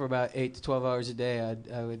then for about 8 to 12 hours a day, I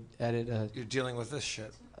would edit You're dealing with this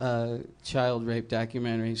shit. Child rape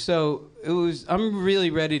documentary. So I'm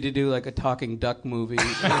really ready to do like a talking duck movie.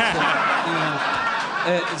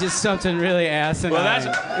 Just something really asinine.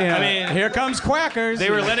 Well, here comes Quackers. They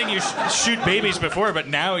were letting you shoot babies before, but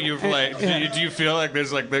now you've do you feel like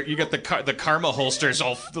there's you got the karma holsters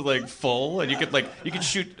all full, and you could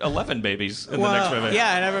shoot 11 babies in the next movie.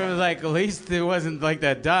 Yeah, and everyone was like, at least it wasn't like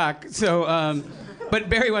that doc. So, but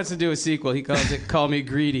Barry wants to do a sequel. He calls it "Call Me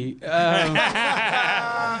Greedy."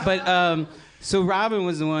 So Robin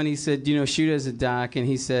was the one. He said, shoot as a doc, and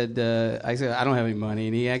he said, I said, I don't have any money,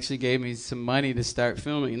 and he actually gave me some money to start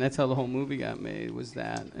filming, and that's how the whole movie got made. Was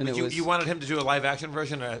that? And you wanted him to do a live action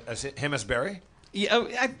version as him as Barry?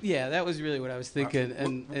 Yeah, that was really what I was thinking,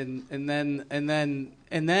 and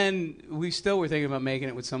then we still were thinking about making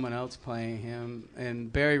it with someone else playing him,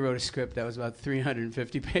 and Barry wrote a script that was about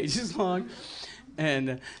 350 pages long.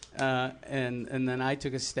 And then I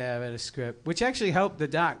took a stab at a script, which actually helped the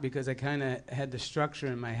doc because I kind of had the structure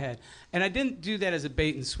in my head. And I didn't do that as a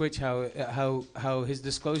bait and switch, how his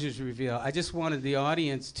disclosures reveal. I just wanted the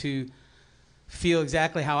audience to feel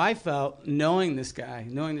exactly how I felt knowing this guy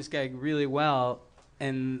really well,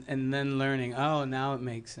 and then learning. Oh, now it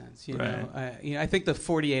makes sense. I think the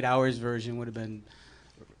 48 hours version would have been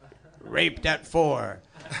raped at 4,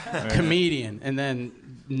 comedian, and then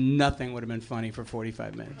nothing would have been funny for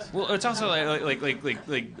 45 minutes. Well, it's also I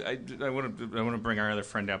want to bring our other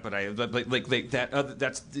friend up, but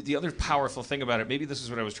that's the other powerful thing about it. Maybe this is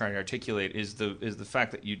what I was trying to articulate is the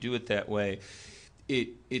fact that you do it that way.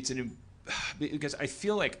 Because I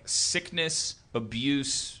feel like sickness,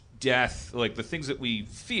 abuse, death, like the things that we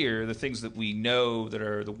fear, the things that we know that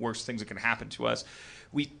are the worst things that can happen to us,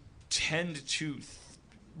 we tend to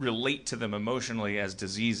relate to them emotionally as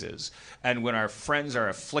diseases, and when our friends are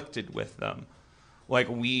afflicted with them, like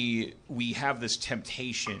we have this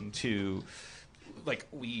temptation to,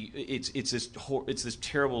 it's this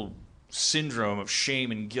terrible syndrome of shame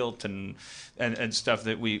and guilt and stuff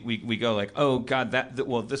that we go like, oh God,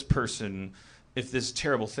 this person, if this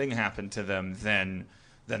terrible thing happened to them, then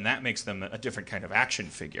that makes them a different kind of action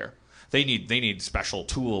figure. They need special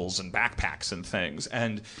tools and backpacks and things,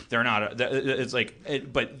 and they're not. It's like,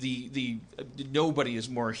 but the nobody is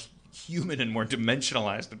more human and more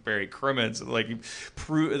dimensionalized than Barry Crimmins. Like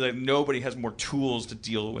nobody has more tools to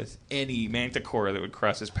deal with any manticore that would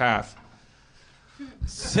cross his path.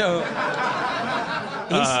 So he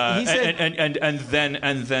said, and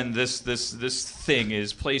then this thing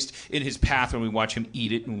is placed in his path, and we watch him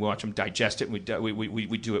eat it, and we watch him digest it, and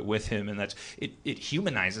we do it with him, and that's it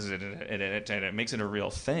humanizes it, and it makes it a real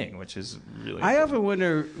thing, which is really. I often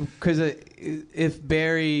wonder because if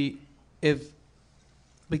Barry,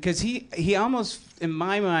 because he almost in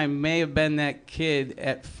my mind may have been that kid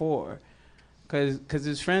at 4, because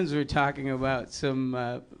his friends were talking about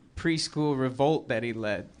some. Preschool revolt that he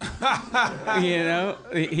led. You know,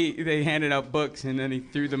 they handed out books and then he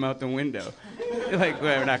threw them out the window. Like,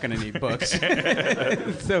 well, we're not going to need books.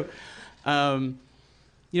 So,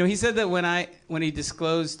 you know, he said that when he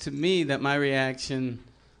disclosed to me that my reaction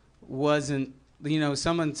wasn't, you know,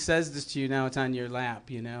 someone says this to you, now it's on your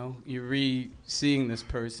lap. You know, you're re-seeing this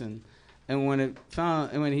person, and when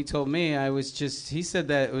he told me, he said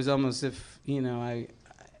that it was almost if, you know,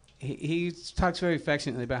 He talks very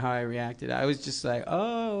affectionately about how I reacted. I was just like,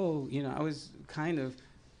 oh, you know, I was kind of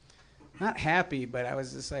not happy, but I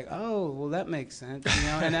was just like, oh, well, that makes sense, you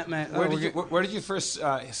know. And that meant where did you first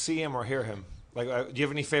see him or hear him? Like, do you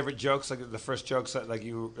have any favorite jokes? Like the first jokes that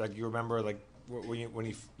you remember, like when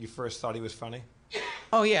you first thought he was funny?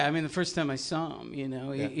 Oh yeah, I mean the first time I saw him, you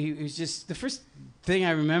know, he was just the first thing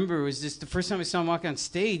I remember was just the first time I saw him walk on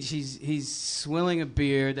stage. He's swilling a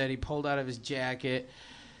beer that he pulled out of his jacket.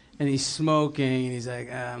 And he's smoking, and he's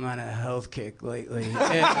like, I'm on a health kick lately. and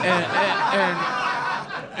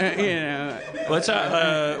you know. Let's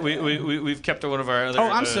we've kept one of our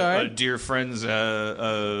other dear friends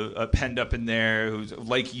penned up in there, who's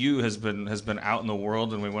like you has been out in the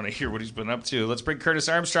world, and we want to hear what he's been up to. Let's bring Curtis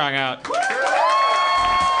Armstrong out.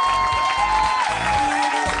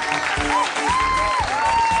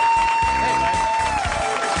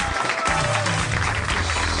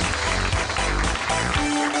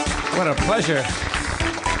 What a pleasure.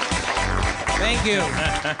 Thank you.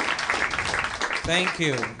 Thank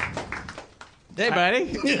you. Hey,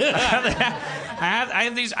 buddy.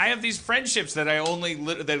 I have these friendships that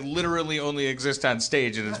that literally only exist on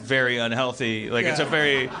stage, and it's very unhealthy. Like it's a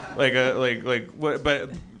very but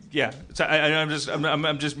yeah. So I'm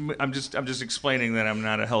just explaining that I'm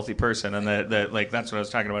not a healthy person, and that like that's what I was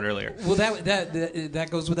talking about earlier. Well, that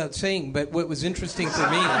goes without saying. But what was interesting for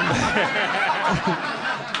me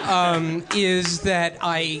is that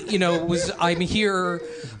I'm here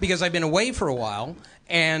because I've been away for a while,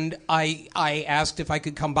 and I asked if I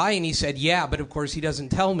could come by, and he said yeah, but of course he doesn't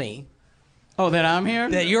tell me. Oh, that I'm here?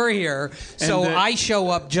 That you're here. So I show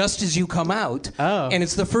up just as you come out. Oh. And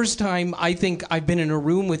it's the first time I think I've been in a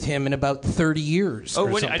room with him in about 30 years.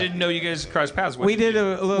 Oh, I didn't know you guys crossed paths. We did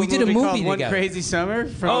a movie together. called One Crazy Summer.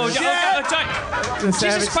 From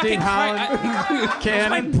Jesus fucking Christ.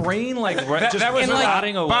 My brain that was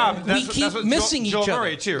rotting away. Bob, we keep missing each other. Joel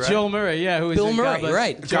Murray, too, right? Joel Murray, yeah. Who is Bill Murray,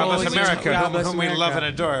 right. Godless America, whom we love and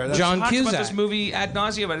adore. John Cusack. About this movie ad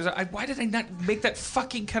nauseum. Why did I not make that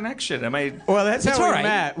fucking connection? Well, that's how we right.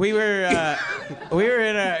 met. We were in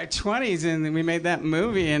our 20s and we made that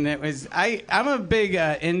movie, and it was I'm a big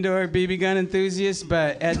indoor BB gun enthusiast,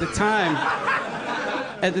 but at the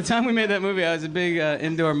time we made that movie, I was a big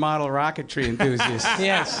indoor model rocketry enthusiast.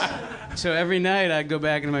 Yes. So every night I'd go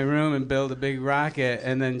back into my room and build a big rocket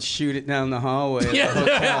and then shoot it down the hallway at the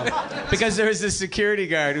hotel. Because there was this security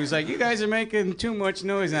guard who was like, "You guys are making too much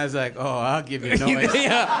noise," and I was like, "Oh, I'll give you noise."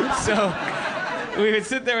 Yeah. So we would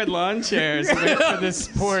sit there with lawn chairs and wait for this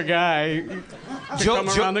poor guy to come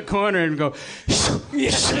around the corner and go,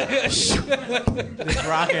 this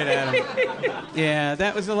rocket at him. Yeah,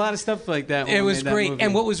 that was a lot of stuff like that. It was great.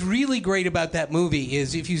 And what was really great about that movie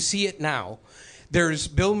is if you see it now, there's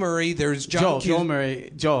Bill Murray, there's Joel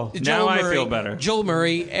Murray. Now I feel better. Joel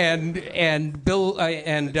Murray and Bill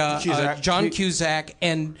John Cusack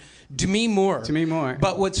and Demi Moore.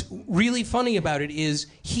 But what's really funny about it is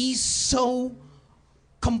he's so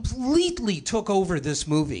completely took over this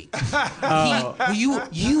movie. Wow.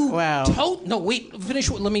 Let me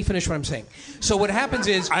finish what I'm saying. So what happens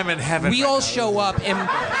is I'm in heaven. We right all now. show up and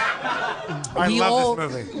love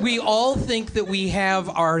this movie. We all think that we have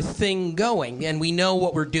our thing going and we know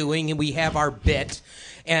what we're doing and we have our bit.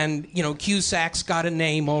 And Cusack's got a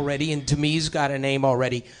name already and Demi's got a name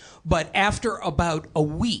already. But after about a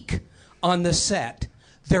week on the set,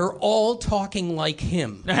 they're all talking like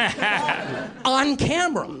him. On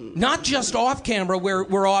camera. Not just off camera where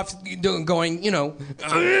we're off going,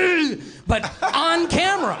 but on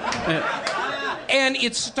camera. And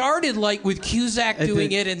it started like with Cusack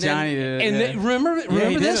doing it, and Johnny then did it, remember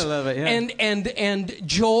he this? did, I love it, yeah. And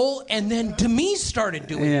Joel, and then Demi started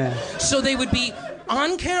doing it. So they would be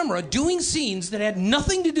on camera doing scenes that had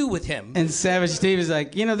nothing to do with him. And Savage Steve is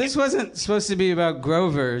like, this wasn't supposed to be about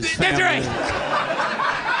Grover's family. That's right.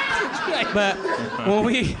 But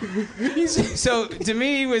when so to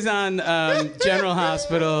me, he was on General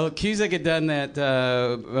Hospital. Cusack had done that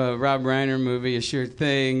Rob Reiner movie, A Sure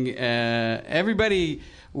Thing. Everybody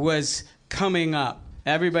was coming up.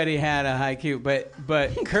 Everybody had a high Q, but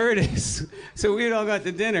Curtis. So we would all go out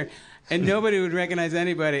to dinner, and nobody would recognize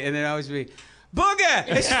anybody, and there'd always be, Booger!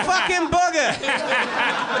 It's fucking Booger!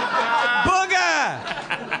 Booger!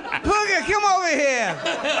 Booger, come over here!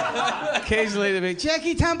 Occasionally they'd be,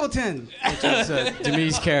 Jackie Templeton! Which was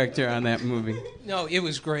Demi's character on that movie. No, it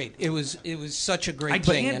was great. It was such a great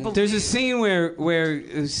thing. And there's a scene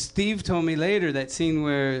where Steve told me later, that scene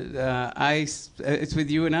where it's with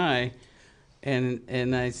you and I,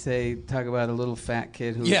 and I say, talk about a little fat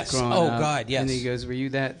kid who was growing up. Oh, God, yes. And he goes, were you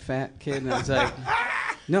that fat kid? And I was like,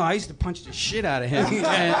 no, I used to punch the shit out of him.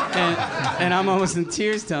 and I'm almost in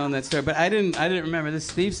tears telling that story. But I didn't remember this.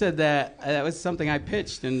 Steve said that was something I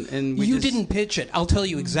pitched, and we didn't pitch it. I'll tell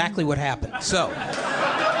you exactly what happened. So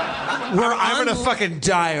I'm gonna fucking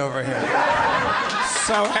die over here.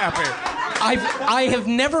 So happy. I have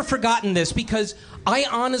never forgotten this because I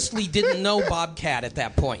honestly didn't know Bobcat at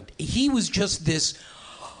that point. He was just this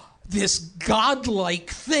godlike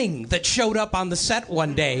thing that showed up on the set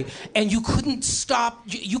one day, and you couldn't stop.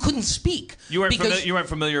 You couldn't speak. You weren't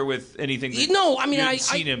familiar with anything. No, I mean, I'd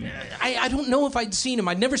seen him. I don't know if I'd seen him.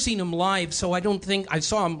 I'd never seen him live, so I don't think I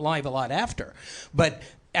saw him live a lot after. But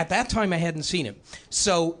at that time, I hadn't seen him.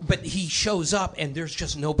 So, but he shows up, and there's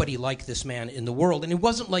just nobody like this man in the world. And it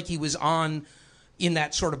wasn't like he was in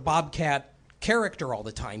that sort of Bobcat character all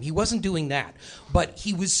the time. He wasn't doing that. But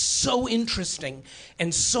he was so interesting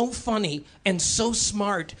and so funny and so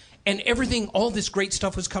smart, and everything, all this great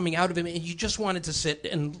stuff was coming out of him, and you just wanted to sit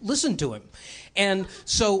and listen to him. And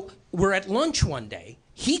so we're at lunch one day.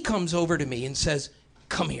 He comes over to me and says,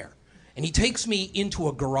 come here. And he takes me into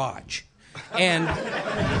a garage. And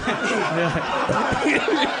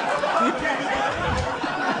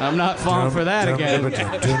I'm not falling for that again.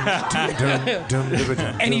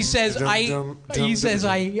 And he says,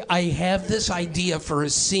 I have this idea for a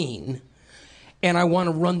scene, and I want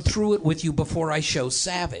to run through it with you before I show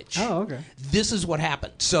Savage. Oh, okay. This is what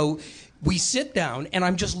happened. So we sit down, and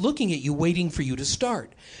I'm just looking at you, waiting for you to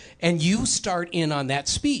start. And you start in on that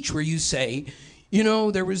speech where you say,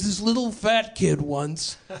 there was this little fat kid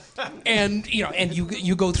once, and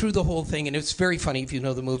you go through the whole thing, and it's very funny if you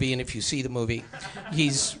know the movie, and if you see the movie,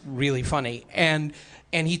 he's really funny, and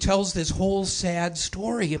he tells this whole sad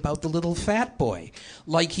story about the little fat boy,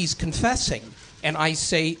 like he's confessing, and I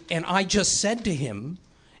just said to him,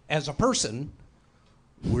 as a person,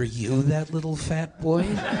 were you that little fat boy?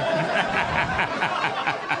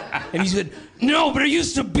 And he said, no, but I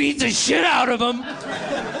used to beat the shit out of him.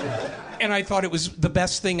 And I thought it was the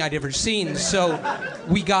best thing I'd ever seen. So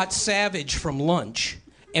we got Savage from lunch,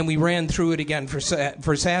 and we ran through it again for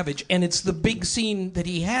Savage, and it's the big scene that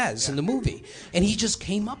he has in the movie, and he just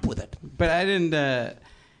came up with it. But I didn't. I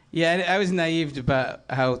was naive about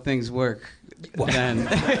how things work. Then.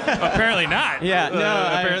 Apparently not. Yeah, no.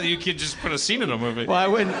 Apparently you could just put a scene in a movie. Well, I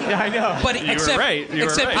wouldn't. I know. But you were right. You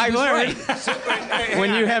were right. I learned.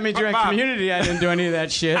 When you had me direct Community, I didn't do any of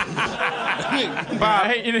that shit.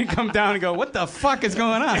 Bob, you didn't come down and go, what the fuck is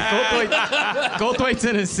going on? Goldthwait's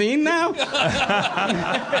in a scene now? All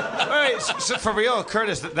right, so for real,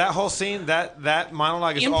 Curtis, that whole scene, that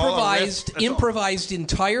monologue is improvised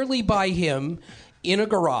entirely by him. In a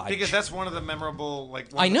garage. Because that's one of the memorable,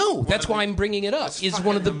 I know. That's why I'm bringing it up. It's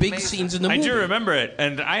one of the big scenes in the movie. I do remember it,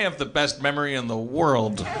 and I have the best memory in the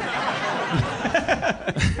world.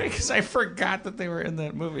 Because I forgot that they were in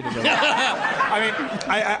that movie together. I mean,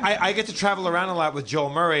 I get to travel around a lot with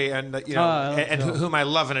Joel Murray, and whom I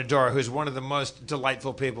love and adore, who's one of the most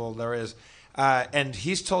delightful people there is. And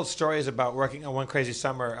he's told stories about working on One Crazy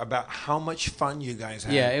Summer about how much fun you guys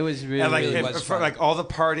had. Yeah, it was really, fun. All the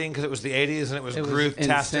partying, because it was the 80s and it was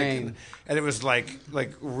groove-tastic. And it was like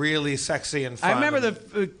really sexy and fun. I remember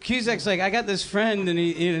the Cusack's like, I got this friend, and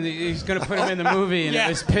he's going to put him in the movie, and it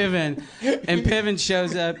was Piven. And Piven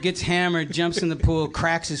shows up, gets hammered, jumps in the pool,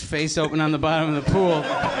 cracks his face open on the bottom of the pool.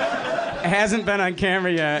 It hasn't been on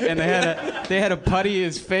camera yet, and they had to putty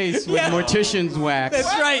his face with mortician's wax.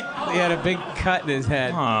 That's right. He had a big cut in his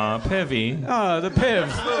head. Aw, Pivy. Oh, the Piv.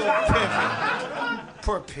 Little Pivy.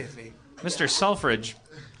 Poor Pivy. Mr. Selfridge.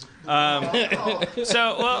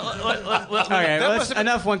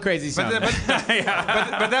 Enough One Crazy Summer.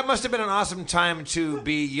 But that must have been an awesome time to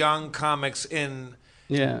be young comics in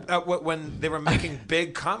Yeah. When they were making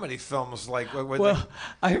big comedy films, like Well,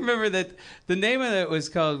 I remember that the name of it was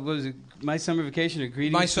called, what was it, My Summer Vacation or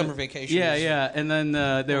Greetings? My Summer Vacation. Yeah, yeah. And then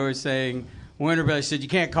they were saying, Warner Brothers said, you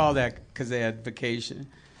can't call that because they had vacation.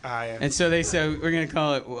 yeah. And so they said, we're going to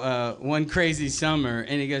call it One Crazy Summer.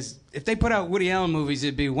 And he goes, if they put out Woody Allen movies,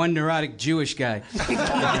 it'd be One Neurotic Jewish Guy.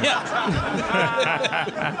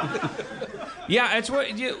 Yeah, it's what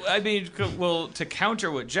I mean. Well, to counter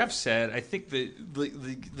what Jeff said, I think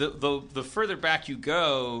the further back you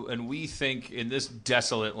go, and we think in this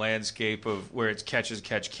desolate landscape of where it's catch as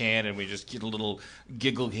catch can, and we just get a little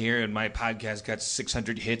giggle here, and my podcast got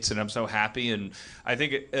 600 hits, and I'm so happy. And I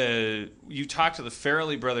think you talk to the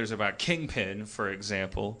Farrelly brothers about Kingpin, for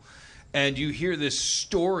example. And you hear this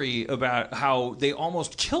story about how they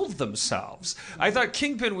almost killed themselves. I thought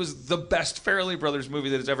Kingpin was the best Farrelly Brothers movie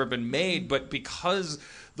that has ever been made, but because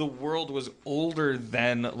the world was older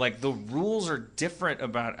then, like, the rules are different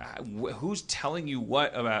about who's telling you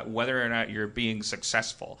what about whether or not you're being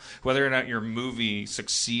successful, whether or not your movie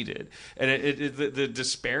succeeded. And the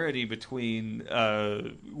disparity between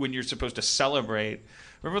when you're supposed to celebrate.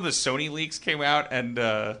 Remember the Sony leaks came out and...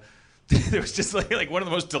 there was just like one of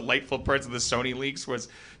the most delightful parts of the Sony leaks was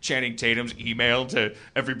Channing Tatum's email to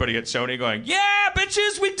everybody at Sony going, "Yeah,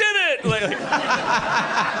 bitches, we did it!"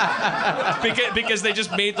 Because they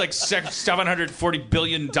just made like $740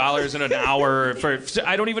 billion in an hour for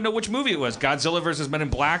I don't even know which movie it was, Godzilla versus Men in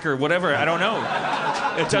Black or whatever. I don't know.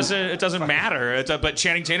 It doesn't matter. But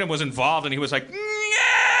Channing Tatum was involved, and he was like,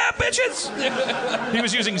 "Yeah, bitches!" He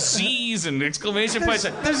was using Z's and exclamation points.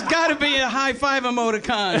 There's got to be a high five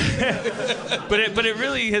emoticon. But it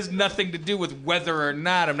really has nothing to do with whether or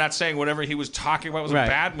not. I'm not saying whatever he was talking about was a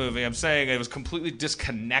bad movie. I'm saying it was completely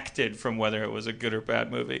disconnected from whether it was a good or bad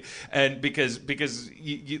movie. And because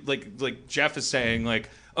you, like Jeff is saying, like,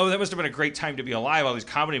 oh, that must have been a great time to be alive, all these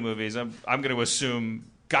comedy movies. I'm going to assume,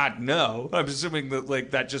 God, no. I'm assuming that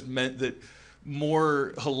like that just meant that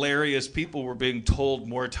more hilarious people were being told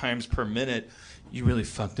more times per minute, you really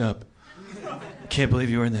fucked up. Can't believe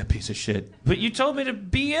you were in that piece of shit. But you told me to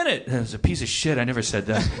be in it. It was a piece of shit. I never said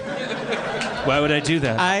that. Why would I do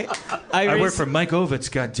that? I work for Mike Ovitz,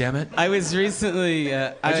 goddammit. I was recently...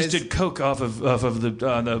 I just did coke off of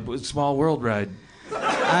the Small World ride.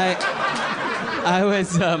 I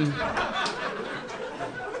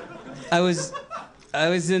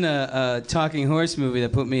was in a Talking Horse movie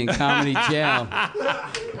that put me in comedy jail.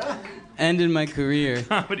 Ended my career.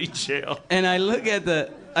 Comedy jail. And I look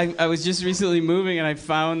at I was just recently moving, and I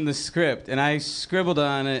found the script, and I scribbled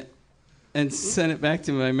on it and sent it back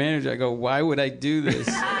to my manager. I go, why would I do this?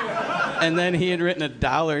 And then he had written a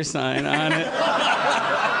 $sign on it.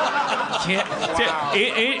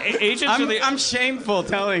 Agents I'm shameful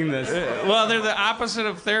telling this. Well, they're the opposite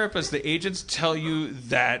of therapists. The agents tell you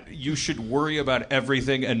that you should worry about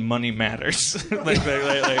everything and money matters. And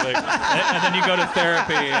then you go to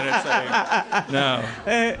therapy, and it's like, no.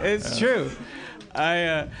 It's true.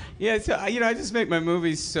 I just make my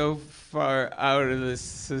movies so far out of the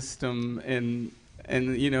system, and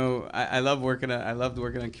you know, I loved working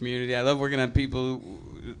on Community. I love working on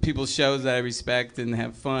people's shows that I respect and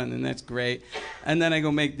have fun, and that's great. And then I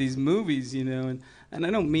go make these movies, you know, and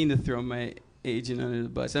I don't mean to throw my agent under the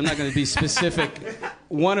bus. I'm not going to be specific.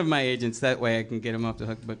 One of my agents, that way I can get him off the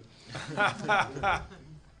hook, but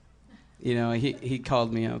you know, he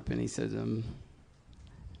called me up and he said,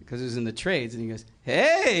 because it was in the trades, and he goes,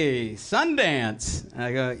 "Hey, Sundance." And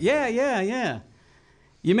I go, yeah.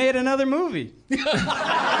 You made another movie. That's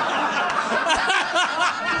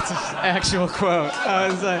an actual quote. I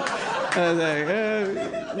was like,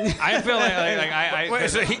 I feel like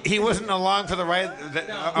so he wasn't along for the ride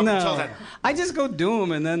until then. I just go do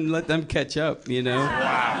them and then let them catch up, you know.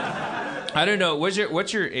 Wow. I don't know. What's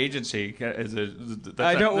your agency? Is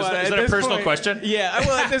I don't want. Is that a personal question? Yeah.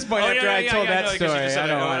 Well, at this point, after I told that story, I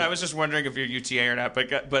don't want. I was just wondering if you're UTA or not.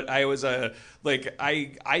 But I was I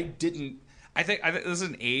didn't. I think this is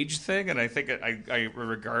an age thing, and I think I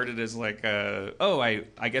regard it as like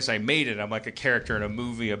I guess I made it. I'm like a character in a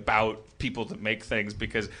movie about people that make things,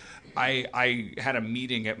 because I had a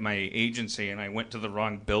meeting at my agency and I went to the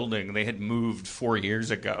wrong building. They had moved 4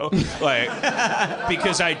 years ago, like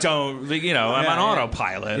because I don't, you know, I'm on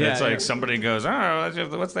autopilot. Yeah, it's like somebody goes, "Oh,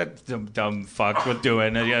 what's that dumb fuck with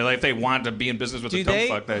doing?" And, you know, like if they want to be in business with a dumb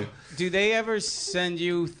fuck, do they ever send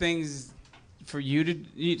you things for you to,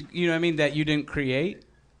 you know what I mean, that you didn't create?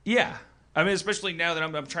 Yeah. I mean, especially now that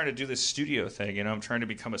I'm trying to do this studio thing, you know, I'm trying to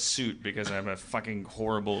become a suit because I'm a fucking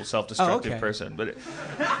horrible, self-destructive person, but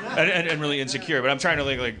and really insecure. But I'm trying to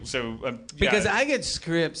like so. Because I get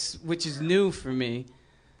scripts, which is new for me,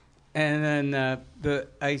 And then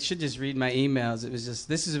I should just read my emails. It was just,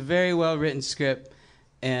 this is a very well-written script,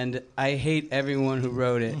 and I hate everyone who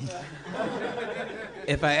wrote it.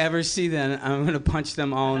 If I ever see them, I'm going to punch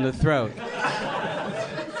them all in the throat.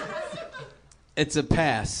 It's a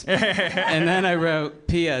pass. And then I wrote,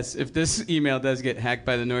 P.S. If this email does get hacked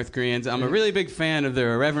by the North Koreans, I'm a really big fan of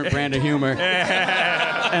their irreverent brand of humor,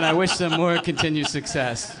 and I wish them more continued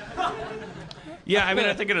success. Yeah, I mean,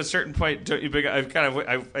 I think at a certain point, don't you?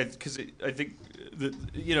 Because I think,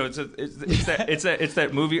 it's that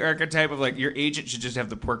movie archetype of like your agent should just have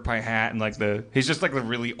the pork pie hat and like he's just like the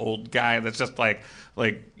really old guy that's just like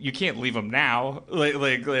you can't leave him now,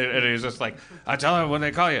 and he's just like, I tell him when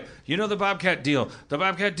they call you, the Bobcat deal. The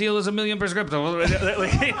Bobcat deal is $1 million prescriptive.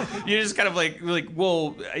 You're just kind of like,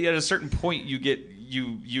 well, at a certain point, you get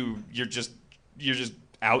you're just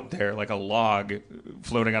out there like a log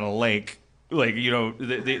floating on a lake. Like,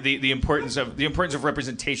 the importance of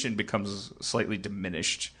representation becomes slightly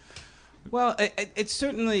diminished. Well, it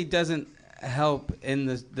certainly doesn't help in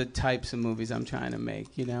the types of movies I'm trying to make,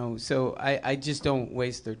 So I just don't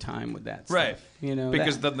waste their time with that stuff. Right.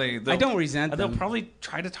 Because then I don't resent them. They'll probably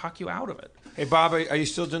try to talk you out of it. Hey, Bob, are you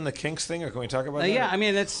still doing the Kinks thing, or can we talk about that? Yeah, I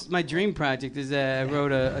mean, that's my dream project. Is I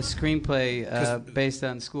wrote a screenplay based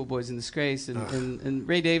on Schoolboys in Disgrace, and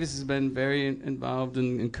Ray Davis has been very involved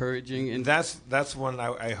and encouraging. And that's one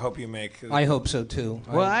I hope you make. I hope so too.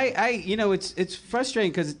 Well, it's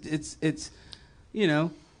frustrating because it's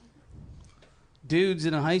dudes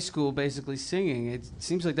in a high school basically singing. It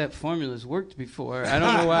seems like that formula's worked before. I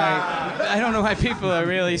don't know why. I don't know why people are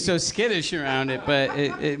really so skittish around it. But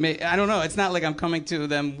I don't know. It's not like I'm coming to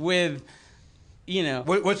them with,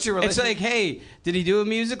 What's your relationship? It's like, hey, did he do a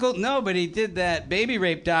musical? No, but he did that baby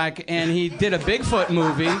rape doc, and he did a Bigfoot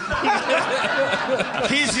movie.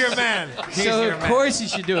 He's your man. Of course you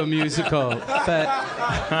should do a musical. But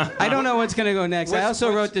I don't know what's going to go next. I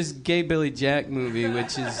also wrote this Gay Billy Jack movie,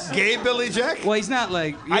 which is... Gay Billy Jack? Well, he's not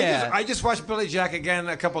like... Yeah. I just watched Billy Jack again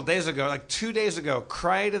a couple days ago, like 2 days ago.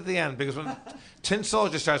 Cried at the end, because when Tin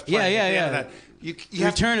Soldier starts playing at the end of that... You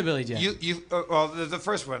Return to Billy Jack. The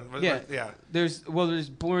first one. Yeah. There's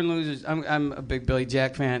Born Losers. I'm a big Billy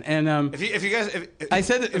Jack fan, and if you guys,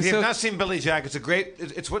 if you've not seen Billy Jack, it's a great.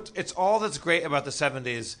 It's all that's great about the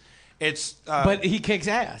 '70s. It's but he kicks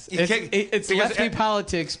ass. It's lefty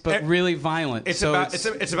politics, but really violent. It's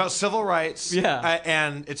about civil rights. Yeah.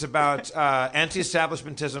 And it's about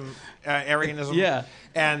anti-establishmentism, Aryanism. Yeah.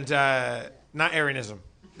 And not Aryanism.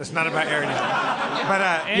 It's not about Aryanism.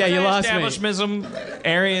 But you lost me. Establishmentism,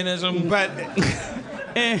 Aryanism,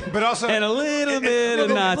 but also and a little bit of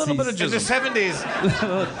Nazis. In the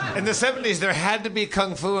 '70s, there had to be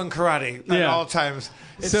kung fu and karate at all times.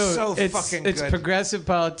 It's fucking good. It's progressive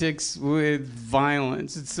politics with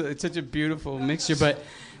violence. It's such a beautiful mixture, but.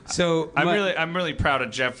 So I'm really proud of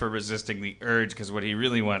Jeff for resisting the urge, because what he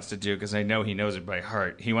really wants to do, because I know he knows it by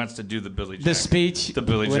heart, he wants to do the Billy Jack. The speech. The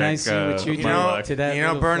Billy when Jack. I see what you do to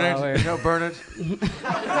that Bernard. flower. You know Bernard.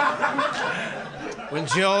 When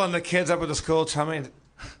Jill and the kids up at the school tell me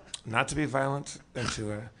not to be violent and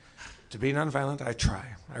to be nonviolent, I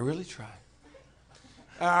try. I really try.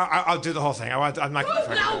 I'll do the whole thing. I'm not.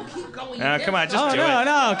 No, keep going. Come on, just do it.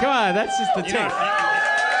 No, come on. That's just the tape.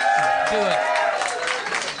 Do it.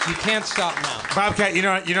 You can't stop now. Bobcat, you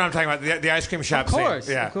know what I'm talking about, the ice cream shop Of course,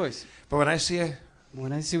 scene. Yeah. of course. But when I see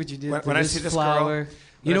what you did when I see this flower, girl,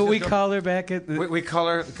 you know what we call her back at the... We call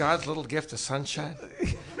her God's little gift of sunshine.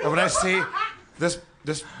 And when I see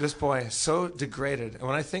this boy so degraded, and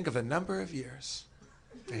when I think of the number of years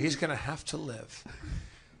that he's going to have to live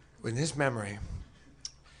in his memory,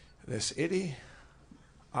 this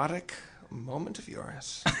idiotic moment of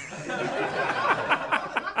yours,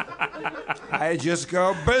 I just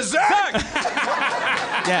go berserk.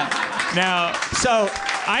 Yeah. Now, so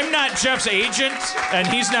I'm not Jeff's agent, and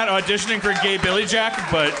he's not auditioning for Gay Billy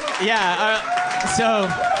Jack, but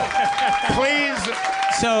Please,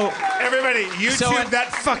 so everybody, YouTube that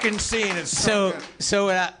fucking scene. It's so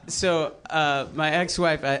good. My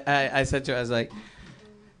ex-wife, I said to her, I was like,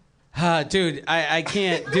 dude, I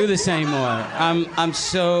can't do this anymore. I'm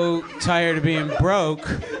so tired of being broke.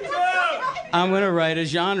 I'm going to write a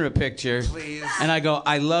genre picture. Please. And I go,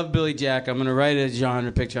 I love Billy Jack. I'm going to write a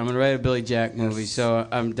genre picture. I'm going to write a Billy Jack movie. So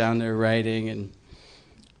I'm down there writing, and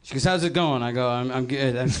she goes, how's it going? I go, I'm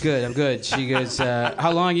good. I'm good. She goes,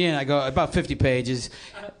 how long are you in? I go, about 50 pages.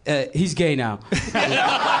 He's gay now.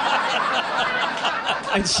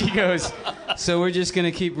 And she goes, so we're just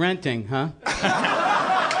going to keep renting, huh?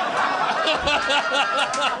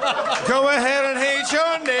 Go ahead and hate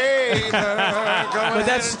your neighbor. But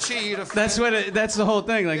that's the whole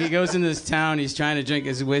thing. Like he goes into this town, he's trying to drink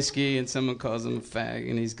his whiskey, and someone calls him a fag,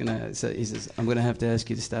 and he says, "I'm gonna have to ask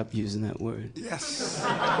you to stop using that word." Yes.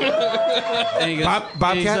 And he goes,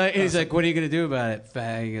 Bobcat? he's like, "What are you gonna do about it,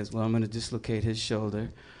 fag?" He goes, "Well, I'm gonna dislocate his shoulder.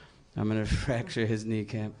 I'm gonna fracture his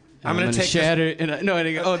kneecap. I'm gonna take shatter."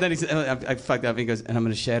 Then he said, "I fucked up." He goes, "And I'm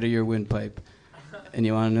gonna shatter your windpipe." And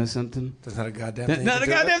you want to know something? There's not a goddamn thing. Not a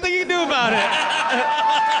goddamn thing you can do about it.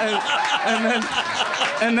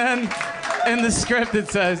 and then in the script it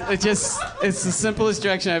says, it's the simplest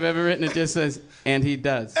direction I've ever written. It just says, "And he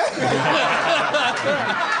does."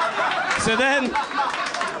 So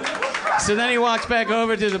then he walks back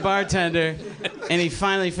over to the bartender, and he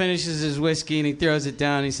finally finishes his whiskey, and he throws it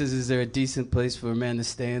down. He says, "Is there a decent place for a man to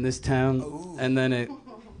stay in this town?" Ooh. And then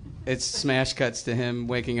it smash cuts to him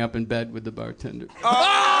waking up in bed with the bartender.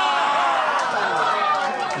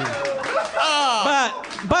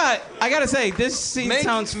 But I gotta say, this scene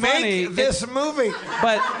sounds funny. Make this movie.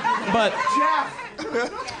 But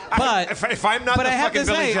if I'm not but the I have fucking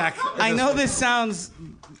to Billy say, Jack, I know this sounds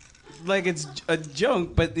like it's a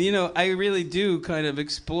joke, but I really do kind of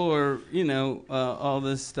explore, all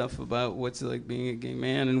this stuff about what's it like being a gay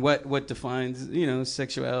man and what defines,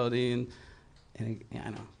 sexuality and I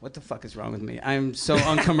know. What the fuck is wrong with me? I'm so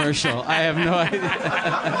uncommercial. I have no idea.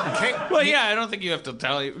 Well, yeah, I don't think you have to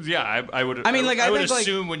tell you. Yeah, I would. I mean, like, I would think,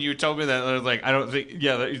 assume when you told me that, I was like, I don't think.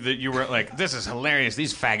 Yeah, that you were like, this is hilarious.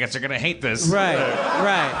 These faggots are gonna hate this.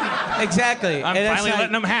 Right. Exactly. I'm finally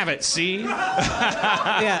letting them have it. See?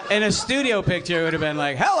 Yeah. In a studio picture, it would have been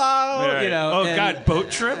like, "Hello," Right. Oh God, boat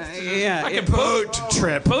trip. Yeah. Fucking boat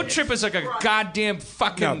trip. Boat trip is like a goddamn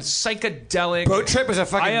fucking psychedelic. Boat trip is a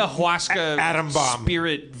fucking ayahuasca atom bomb.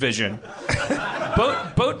 Spirit vision.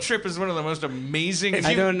 Boat trip is one of the most amazing.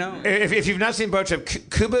 I don't know. If you've not seen Boat Trip,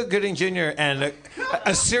 Cuba Gooding Jr. and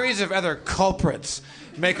a series of other culprits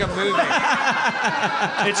make a movie.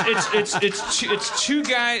 It's two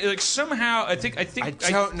guys. Like somehow, I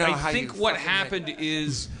think what happened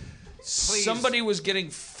is. Please. Somebody was getting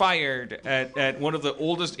fired at one of the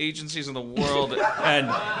oldest agencies in the world,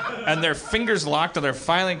 and their fingers locked on their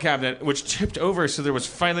filing cabinet, which tipped over, so there was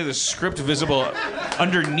finally the script visible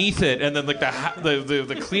underneath it, and then like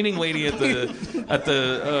the cleaning lady at the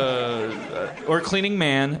or cleaning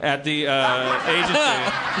man at the agency,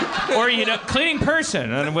 or cleaning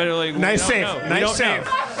person, and we're like, nice save.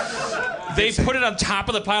 They put it on top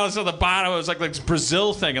of the pile, so the bottom it was like this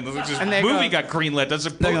Brazil thing, and this movie got greenlit. That's a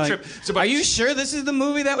boat trip. Are you sure this is the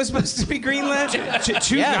movie that was supposed to be greenlit?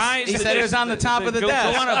 Two guys. He said it was on the top of the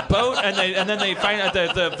desk. Go on a boat, and then they find out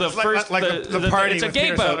the first the party. It's a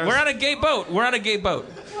gay boat. We're on a gay boat.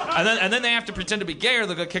 And then they have to pretend to be gay, or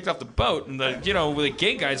they'll get kicked off the boat. And the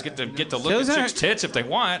gay guys get to look at chicks' tits if they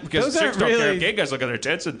want, because chicks don't care if gay guys look at their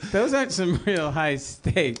tits. Those aren't some real high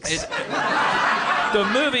stakes. The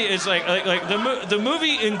movie is the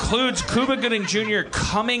movie includes Cuba Gooding Jr.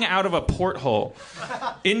 coming out of a porthole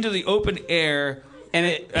into the open air. And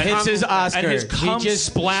it hits his Oscar. And his cum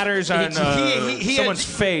splatters on someone's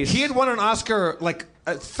face. He had won an Oscar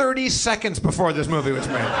 30 seconds before this movie was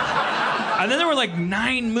made. And then there were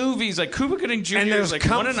 9 movies. Like Cuba Gooding Jr.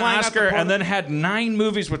 won an Oscar and then had 9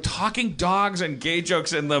 movies with talking dogs and gay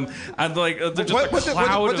jokes in them. And what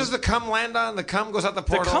does the cum land on? The cum goes out the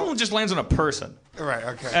portal? The cum just lands on a person. Right,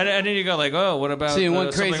 okay. And then you go oh, what about... See, in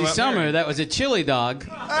One Crazy Summer, that was a chili dog.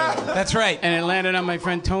 That's right. And it landed on my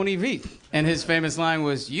friend Tony Veep. And his famous line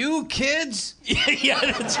was, "You kids." Yeah,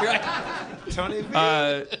 that's right. Tony Veep.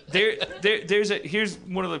 Here's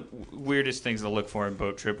one of the weirdest things to look for in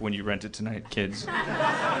Boat Trip when you rent it tonight, kids.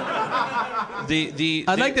 I'd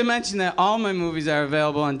like to mention that all my movies are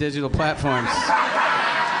available on digital platforms.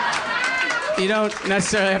 You don't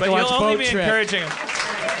necessarily have to watch Boat Trip. But you'll only be encouraging him.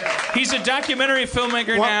 He's a documentary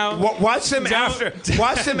filmmaker now. Watch him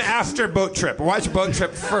after Boat Trip. Watch Boat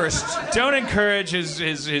Trip first. Don't encourage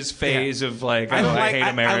his phase of I hate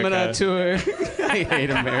America. I'm on tour. I hate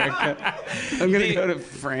America. I'm gonna go to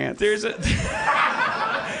France. They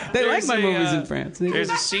like my movies in France. There's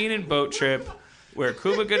a scene in Boat Trip where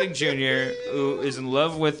Cuba Gooding Jr., who is in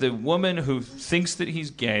love with the woman who thinks that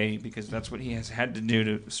he's gay because that's what he has had to do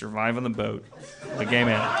to survive on the boat, the gay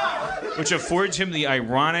man, which affords him the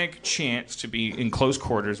ironic chance to be in close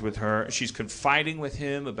quarters with her. She's confiding with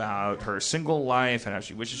him about her single life and how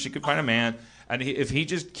she wishes she could find a man. And if he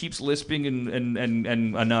just keeps lisping and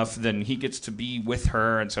enough, then he gets to be with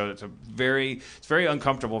her, and so it's very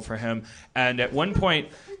uncomfortable for him. And at one point,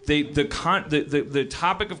 the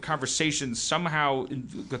topic of conversation somehow somehow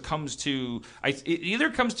comes to it either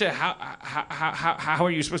comes to how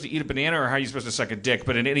are you supposed to eat a banana or how are you supposed to suck a dick.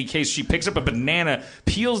 But in any case, she picks up a banana,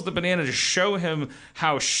 peels the banana to show him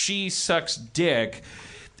how she sucks dick.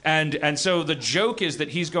 And so the joke is that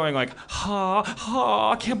he's going like,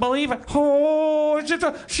 I can't believe it. Oh,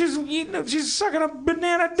 she's sucking a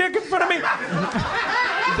banana dick in front of me.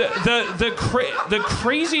 the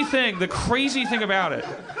crazy thing about it,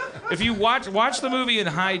 if you watch the movie in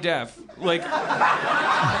high def, like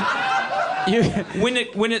You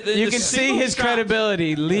you can see his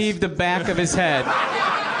credibility leave the back of his head.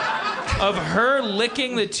 Of her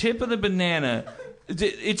licking the tip of the banana.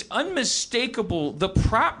 It's unmistakable. The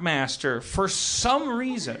prop master, for some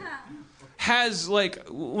reason, has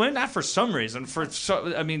not for some reason,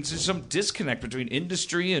 there's some disconnect between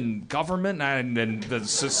industry and government and the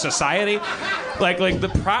society. Like the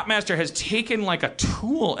prop master has taken like a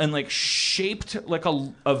tool and shaped like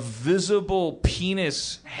a visible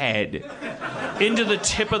penis head into the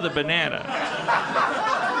tip of the banana.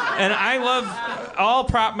 And I love all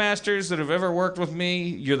prop masters that have ever worked with me.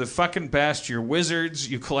 You're the fucking best. You're wizards.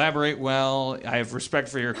 You collaborate well. I have respect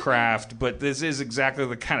for your craft. But this is exactly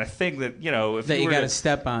the kind of thing that, if that you got to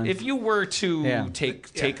step on. If you were to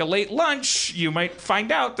take a late lunch, you might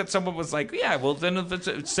find out that someone was like, yeah, well, then if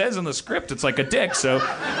it says in the script it's like a dick, so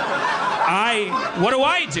what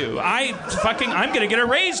do? I'm going to get a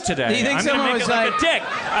raise today. You think I'm going to someone make was it like like- a dick.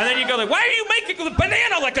 And then you go like, why are you making the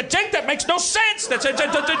banana like a dick? That makes no sense. That's no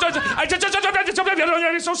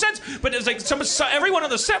sense. But it's like everyone on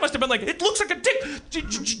the set must have been like, it looks like a dick.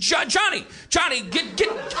 Johnny,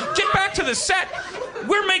 get back to the set.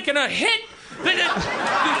 We're making a hit.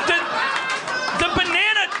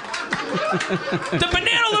 The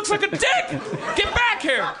banana looks like a dick. Get back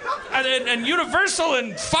here. And Universal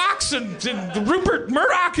and Fox and Rupert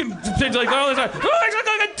Murdoch and things like all this. Oh, it looks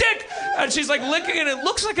like a dick. And she's like licking it. It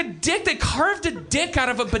looks like a dick. They carved a dick out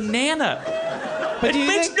of a banana. But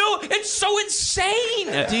It's so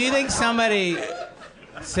insane. Do you think somebody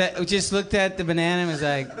just looked at the banana and was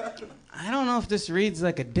like, I don't know if this reads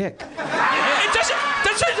like a dick? It doesn't.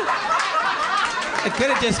 It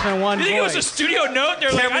could have just been one You think voice. it was a studio note?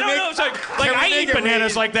 They're like, I don't know. It's like I eat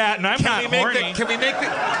bananas like that, and I'm not horny. Can we make the?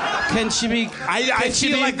 Can she be? I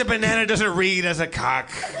feel like the banana doesn't read as a cock.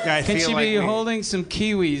 Can she be holding some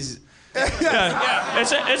kiwis? Yeah.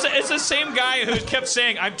 It's the same guy who kept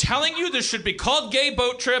saying, "I'm telling you, this should be called Gay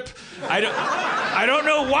Boat Trip." I don't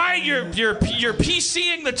know why you're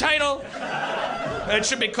PCing the title. It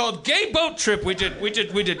should be called Gay Boat Trip. We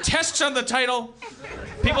did tests on the title.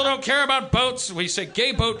 People don't care about boats. We say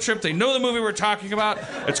Gay Boat Trip. They know the movie we're talking about.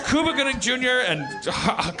 It's Cuba Gooding Jr. and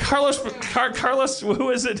Carlos.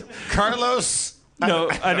 Who is it? Carlos. No.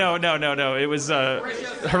 It was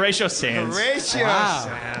Horatio Sands.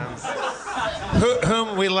 Sands.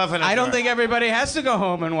 Whom we love and adore. I don't think everybody has to go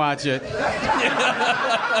home and watch it.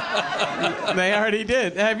 They already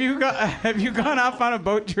did. Have you gone off on a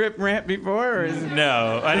boat trip rant before? Or is it...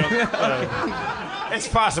 No, I don't. It's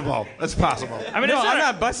possible. It's possible. I mean, I'm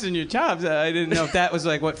not busting your chops. I didn't know if that was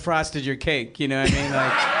like what frosted your cake. You know what I mean?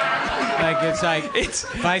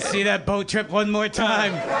 If I see that boat trip one more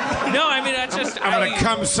time. No, I mean, I'm gonna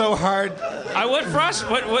come so hard. What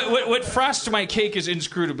frosts my cake is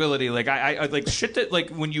inscrutability. Like I like shit that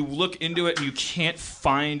like when you look into it and you can't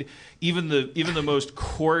find even the most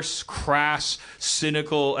coarse, crass,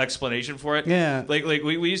 cynical explanation for it. Yeah. Like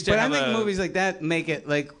we used to. But have I think movies like that make it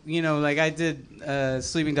like like I did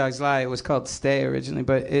Sleeping Dogs Lie. It was called Stay originally,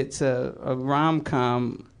 but it's a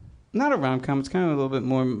rom-com. Not a rom-com. It's kind of a little bit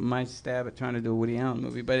more my stab at trying to do a Woody Allen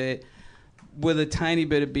movie, but it with a tiny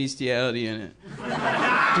bit of bestiality in it.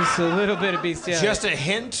 Just a little bit of bestiality. Just a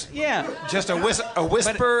hint? Yeah. Just a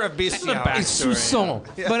whisper of bestiality. It's Sousson.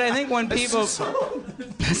 Yeah. But I think when people...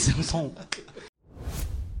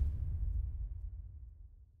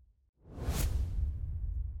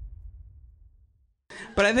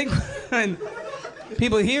 But I think when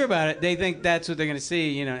people hear about it, they think that's what they're going to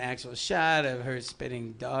see, an actual shot of her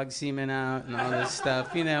spitting dog semen out and all this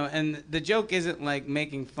stuff, And the joke isn't like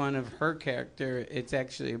making fun of her character. It's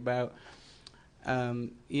actually about,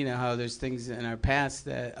 how there's things in our past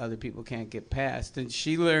that other people can't get past. And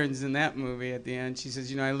she learns in that movie at the end, she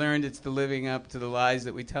says, I learned it's the living up to the lies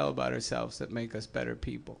that we tell about ourselves that make us better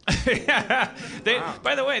people.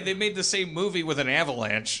 By the way, they made the same movie with an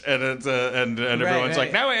avalanche, and everyone's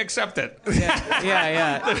like, now I accept it.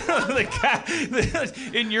 Yeah.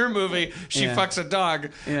 In your movie, she fucks a dog.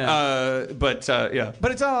 Yeah. But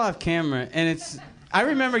it's all off camera, and I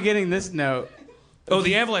remember getting this note. Oh,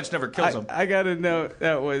 the avalanche never kills him. I got a note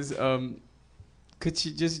that was, could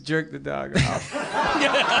she just jerk the dog off?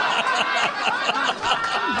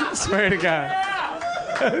 swear to God.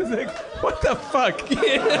 I was like, what the fuck?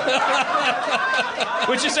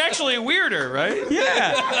 Which is actually weirder, right?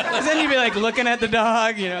 Yeah. 'Cause then you'd be like looking at the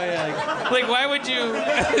dog, you know, Like, why would you?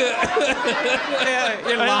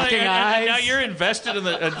 you're locking eyes. Now you're invested in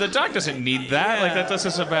the dog doesn't need that. Yeah. Like that's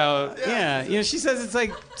just about. Yeah, you know, she says it's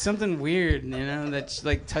like something weird, you know, that's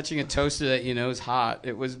like touching a toaster that you know is hot.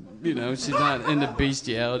 It was, you know, she's not into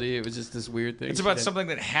bestiality. It was just this weird thing. It's she about did. something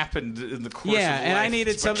that happened in the course of Yeah, life. and I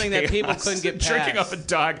needed It's about something that people chaos. couldn't get Jerking past. off a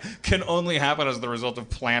dog can only happen as the result of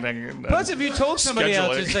planning. And, Plus, if you told somebody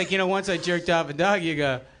else, scheduling. it's like, you know, once I jerked off a dog, you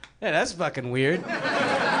go, yeah, that's fucking weird.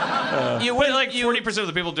 You would like 40% of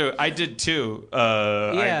the people do it. I did too.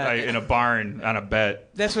 Yeah. In a barn on a bet.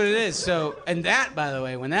 That's what it is. So, and that, by the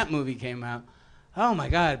way, when that movie came out, oh my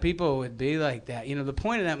God, people would be like that. You know, the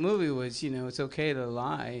point of that movie was, you know, it's okay to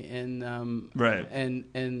lie, and Right.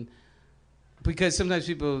 and because sometimes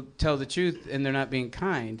people tell the truth and they're not being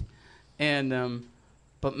kind, and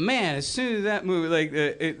but man, as soon as that movie, like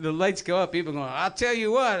the lights go up, people going, I'll tell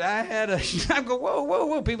you what, I had a. I go, whoa, whoa,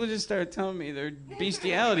 whoa. People just started telling me their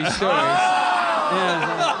bestiality stories.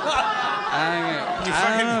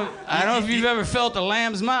 I don't know if you've ever felt a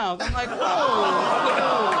lamb's mouth. I'm like, whoa.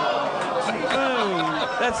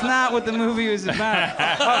 That's not what the movie was about.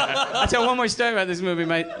 I'll tell one more story about this movie.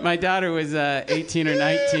 My daughter was 18 or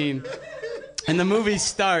 19, and the movie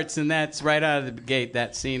starts, and that's right out of the gate,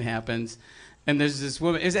 that scene happens. And there's this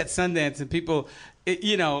woman, it was at Sundance, and people,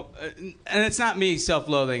 you know, and it's not me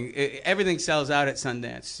self-loathing. Everything sells out at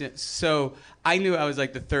Sundance. So I knew I was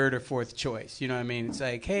like the third or fourth choice. You know what I mean? It's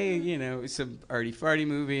like, hey, you know, it's some arty farty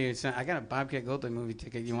movie. I got a Bobcat Goldthwait movie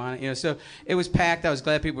ticket. You want it? You know, so it was packed. I was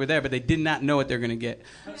glad people were there, but they did not know what they're going to get.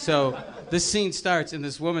 So this scene starts, and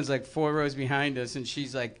this woman's like 4 rows behind us, and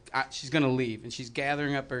she's like, she's going to leave. And she's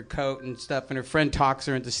gathering up her coat and stuff, and her friend talks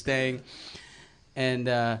her into staying.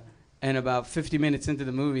 And about 50 minutes into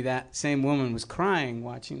the movie, that same woman was crying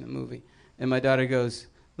watching the movie. And my daughter goes,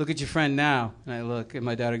 look at your friend now. And I look, and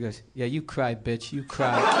my daughter goes, yeah, you cry, bitch, you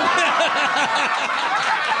cry.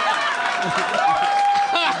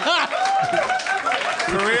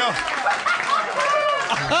 For real?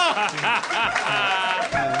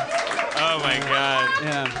 Oh my God.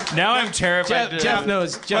 Yeah. Now I'm terrified. Jeff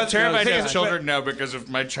knows. I'm terrified to have knows. children now because if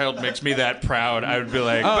my child makes me that proud, I would be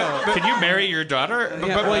like, can you marry your daughter?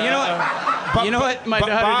 Yeah, well, you know what? You know what my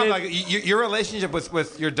daughter Bob, did? like, your relationship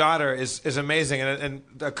with your daughter is amazing. And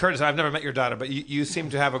Curtis, I've never met your daughter, but you seem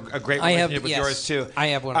to have a great relationship with yours too. I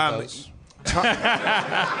have one of those.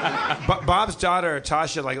 Bob's daughter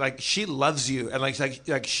Tasha, like she loves you, and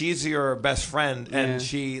like she's your best friend, and Yeah.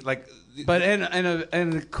 she like. But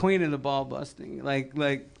and the queen of the ball busting, like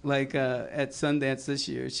at Sundance this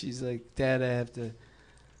year, she's like, Dad, I have to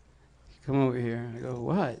come over here. I go,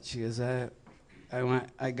 what? She goes, I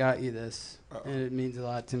got you this, and it means a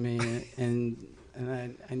lot to me, and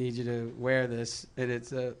I need you to wear this. And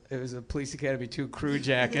it was a Police Academy 2 crew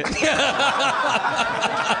jacket.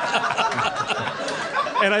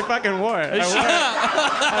 And I fucking wore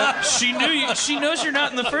it. She knew you. She knows you're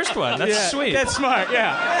not in the first one. That's sweet. That's smart.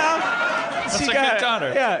 Yeah. That's a good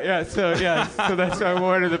daughter. Yeah. So that's why I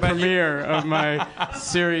wore it at the premiere of my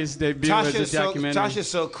series debut as a documentary.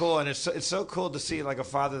 Tasha's so cool, and it's so cool to see like a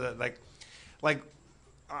father that like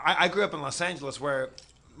I grew up in Los Angeles where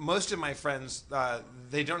most of my friends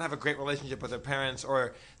they don't have a great relationship with their parents,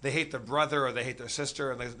 or they hate their brother, or they hate their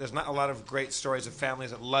sister, and there's not a lot of great stories of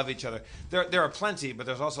families that love each other. There are plenty, but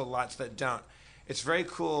there's also lots that don't. It's very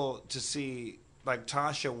cool to see like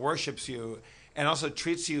Tasha worships you and also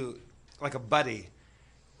treats you like a buddy,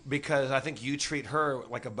 because I think you treat her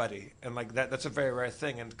like a buddy, and like that's a very rare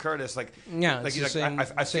thing. And Curtis, like, Yeah, like, it's the like same-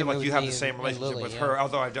 I same feel like with you have me the same and relationship Lily, with yeah. her,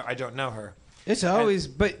 although I don't know her. It's always,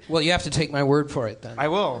 but Well, you have to take my word for it then. I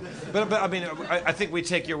will, but I mean, I think we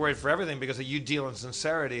take your word for everything because you deal in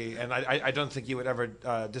sincerity, and I don't think you would ever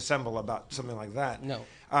dissemble about something like that. No.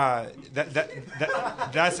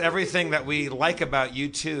 That's everything that we like about you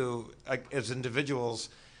two as individuals.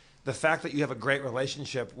 The fact that you have a great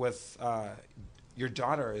relationship with your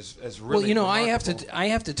daughter is really Well, you know, remarkable. I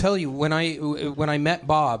have to tell you when I met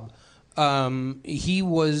Bob, he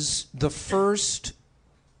was the first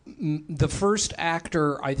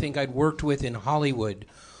actor I think I'd worked with in Hollywood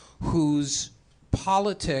whose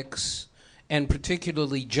politics and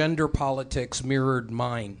particularly gender politics mirrored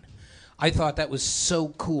mine. I thought that was so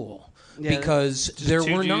cool because there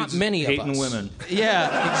were not many of us. hating women.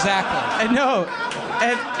 yeah, Exactly. I know,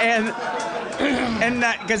 and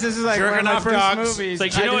because this is like one of my off first dogs. movies. It's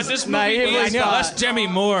like, you I know what just this movie naively is? thought- Less Demi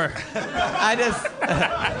Moore.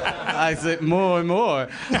 I said more and more.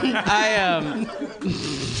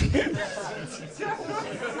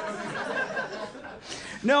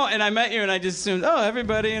 No, and I met you, and I just assumed, oh,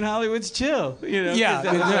 everybody in Hollywood's chill. You know, Yeah. 'cause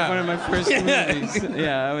that was one of my first movies.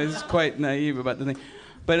 Yeah, I was quite naive about the thing.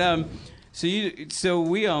 But so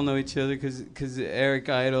we all know each other because Eric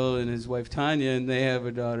Idle and his wife Tanya, and they have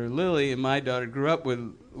a daughter Lily, and my daughter grew up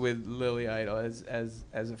with Lily Idle as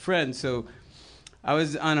a friend. So I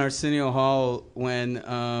was on Arsenio Hall when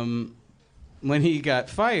he got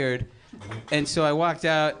fired, and so I walked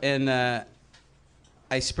out and.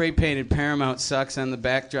 I spray painted Paramount Sucks on the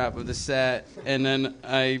backdrop of the set, and then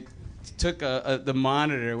I took the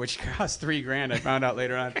monitor, which cost $3,000. I found out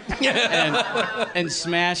later on, and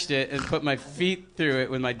smashed it and put my feet through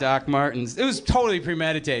it with my Doc Martens. It was totally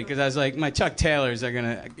premeditated because I was like, my Chuck Taylors are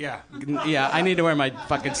gonna. Yeah. I need to wear my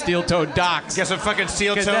fucking steel-toed Docs. Get some fucking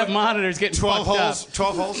steel toe. Because that monitor's getting 12 fucked holes. up.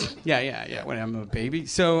 12 holes. Yeah. When I'm a baby,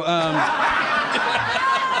 so.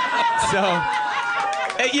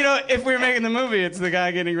 You know, if we were making the movie, it's the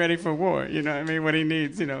guy getting ready for war. You know what I mean? What he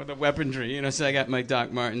needs, you know, the weaponry. You know, so I got my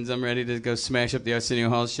Doc Martens. I'm ready to go smash up the Arsenio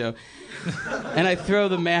Hall show. And I throw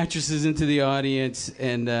the mattresses into the audience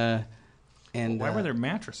and Why were there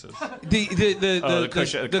mattresses?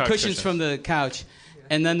 The couch cushions from the couch.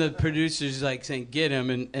 And then the producer's like saying, get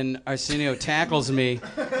him. And Arsenio tackles me.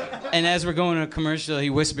 And as we're going to a commercial,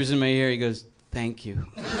 he whispers in my ear, he goes, thank you.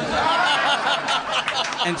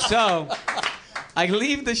 And so I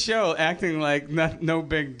leave the show acting like no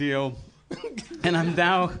big deal. And I'm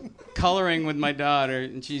now coloring with my daughter,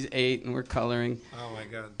 and she's 8, and we're coloring. Oh, my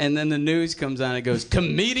God. And then the news comes on, and goes,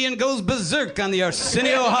 comedian goes berserk on the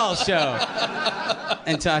Arsenio Hall show.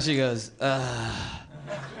 And Tasha goes, I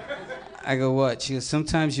go, what? She goes,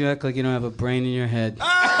 sometimes you act like you don't have a brain in your head. And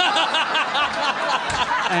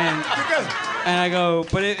I go,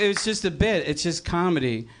 but it was just a bit. It's just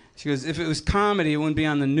comedy. She goes, if it was comedy, it wouldn't be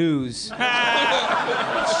on the news.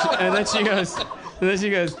 And then she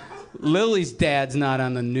goes, Lily's dad's not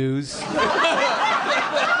on the news. 8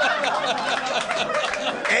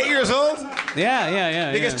 years old?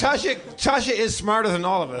 Yeah. Because Tasha is smarter than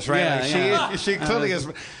all of us, right? Yeah, like she clearly is.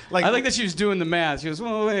 Like, I like that she was doing the math. She goes,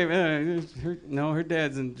 well, wait, her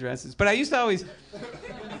dad's in dresses. But I used to always,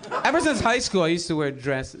 ever since high school, I used to wear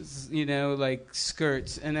dresses, you know, like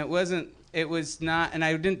skirts. And it was not, and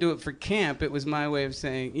I didn't do it for camp. It was my way of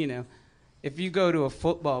saying, you know, if you go to a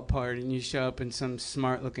football party and you show up in some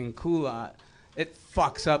smart-looking culotte, it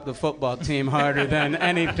fucks up the football team harder than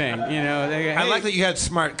anything, you know. I like that you had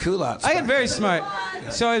smart culottes. I had very smart.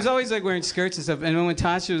 So I was always like wearing skirts and stuff. And then when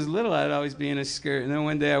Tasha was little, I'd always be in a skirt. And then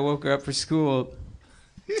one day I woke her up for school,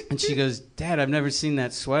 and she goes, Dad, I've never seen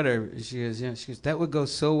that sweater. She goes, yeah. She goes, that would go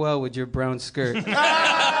so well with your brown skirt.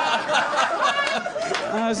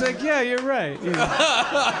 I was like, yeah, you're right. You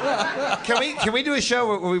know. Can we do a show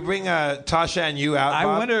where we bring Tasha and you out, Bob? I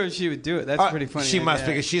wonder if she would do it. That's pretty funny. She must,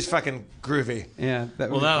 because she's fucking groovy. Yeah.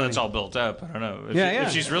 Well, now that's all built up. I don't know.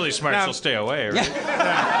 If she's really smart, Now- she'll stay away. Right?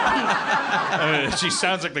 I mean, she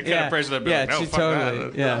sounds like the kind of person that'd be like, no, she fuck totally.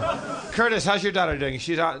 that. Yeah. Curtis, how's your daughter doing?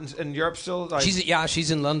 She's out in Europe still? Like,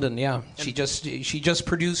 She's in London. Yeah, she just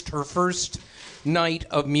produced her first night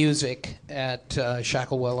of music at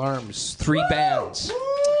Shacklewell Arms. 3 bands.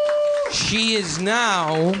 She is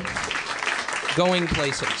now going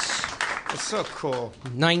places. it's so cool.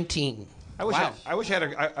 19. I wish I had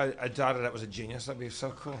a daughter that was a genius. That'd be so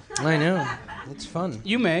cool. I know. It's fun.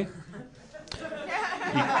 You may.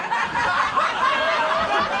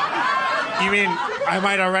 You mean I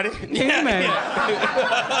might already? You may.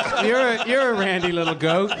 You're a randy little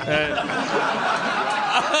goat.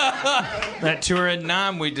 That tour in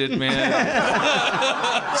Nam we did, man.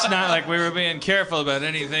 It's not like we were being careful about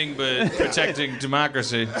anything but protecting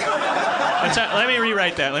democracy. Let me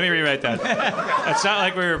rewrite that. It's not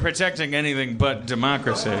like we were protecting anything but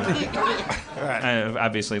democracy.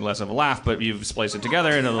 Obviously less of a laugh, but you've spliced it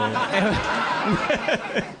together in a little...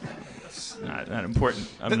 It's not important.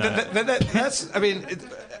 That's, I mean,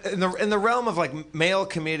 in the realm of like male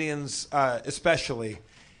comedians, especially,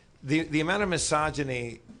 the amount of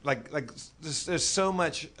misogyny, like there's so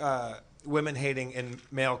much women hating in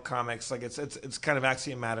male comics. Like it's kind of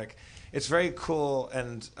axiomatic. It's very cool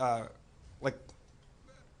and like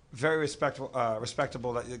very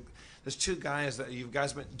respectable that there's 2 guys that you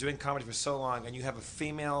guys been doing comedy for so long, and you have a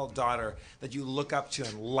female daughter that you look up to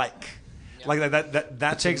and like. Yeah. Like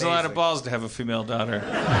that takes amazing. a lot of balls to have a female daughter.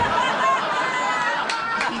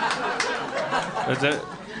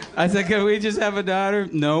 I said, can we just have a daughter?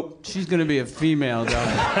 Nope. She's going to be a female daughter.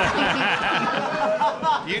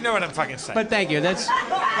 You know what I'm fucking saying. But thank you. That's...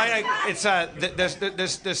 it's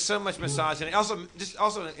there's so much misogyny. Also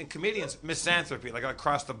in comedians, misanthropy, like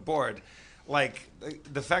across the board. like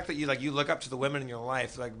the fact that you look up to the women in your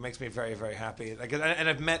life makes me very, very happy. And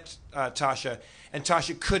I've met Tasha, and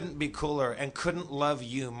Tasha couldn't be cooler and couldn't love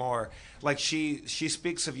you more. Like she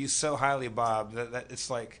speaks of you so highly, Bob, that it's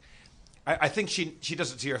like I think she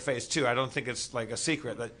does it to your face too. I don't think it's like a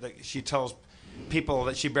secret that she tells people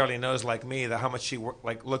that she barely knows, like me, that how much she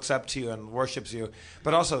looks up to you and worships you.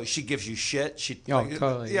 But also she gives you shit.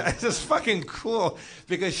 Totally. Yeah, it's just fucking cool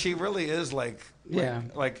because she really is like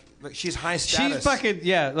she's high status. She's fucking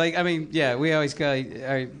we always call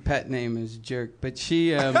our pet name is Jerk, but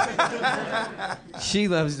she she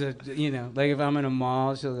loves to if I'm in a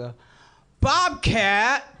mall, she'll go,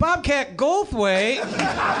 Bobcat Goldthwait.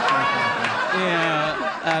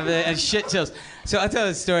 And shit chills. So I'll tell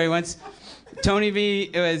this story. Once Tony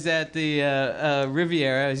V was at the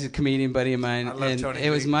Riviera. He's a comedian buddy of mine. I love Tony V. It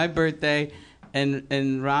was my birthday,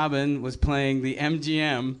 and Robin was playing the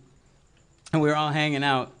MGM, and we were all hanging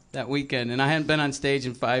out that weekend. And I hadn't been on stage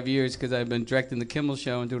in 5 years because I'd been directing the Kimmel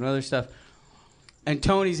Show and doing other stuff. And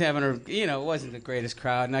Tony's having it wasn't the greatest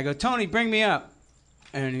crowd. And I go, Tony, bring me up.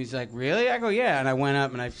 And he's like, really? I go, yeah. And I went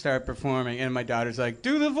up and I started performing. And my daughter's like,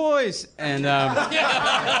 do the voice. And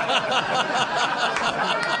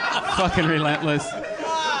fucking relentless.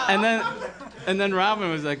 And then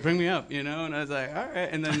Robin was like, bring me up, And I was like, all right.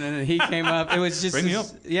 And then he came up. It was just bring me up.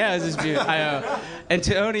 Yeah, it was just beautiful. And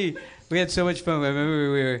Tony, we had so much fun. I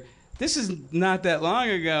remember this is not that long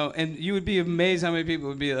ago, and you would be amazed how many people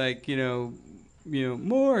would be like,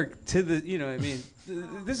 more to the, what I mean.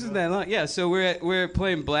 This isn't that long. Yeah, so we're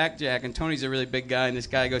playing blackjack, and Tony's a really big guy, and this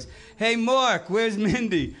guy goes, hey, Mark, where's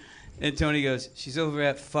Mindy? And Tony goes, she's over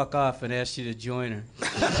at Fuck Off and asked you to join her.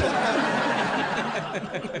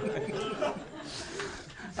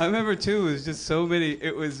 I remember, too, it was just so many,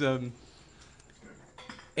 it was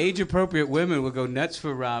age-appropriate women would go nuts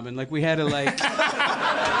for Robin. Like, we had to,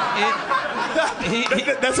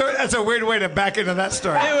 That's a weird way to back into that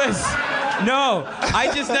story. It was... No, I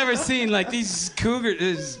just never seen these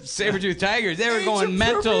cougars, saber-toothed tigers. They were going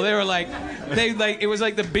mental. They were it was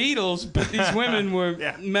like the Beatles, but these women were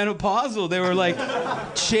menopausal. They were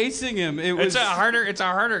chasing him. It's a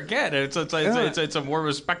harder get. It's a more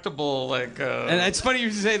respectable And it's funny you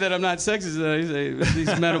say that I'm not sexist. I say these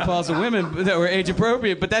menopausal women that were age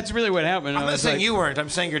appropriate, but that's really what happened. I'm not saying you weren't. I'm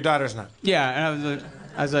saying your daughter's not. Yeah, and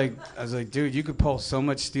I was like, dude, you could pull so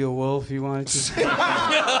much steel wool if you wanted to.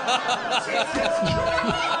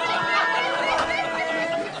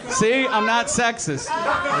 See, I'm not sexist.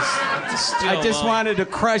 I just wanted to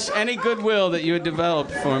crush any goodwill that you had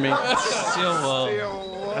developed for me. Steel wool.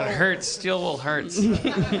 It hurts. Steel wool hurts.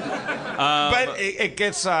 But it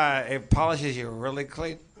gets, it polishes you really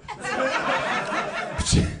clean. I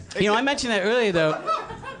mentioned that earlier, though.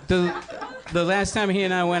 The last time he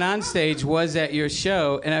and I went on stage was at your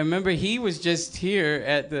show, and I remember he was just here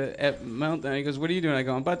at Meltdown. He goes, "What are you doing?" I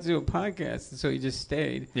go, "I'm about to do a podcast." And so he just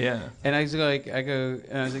stayed. Yeah. And I was like, "You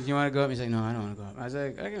want to go up?" He's like, "No, I don't want to go up." I was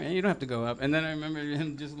like, "Okay, man, you don't have to go up." And then I remember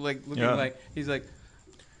him just looking he's like,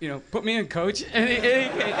 put me in, coach. And he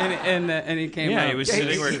came Yeah, up. he was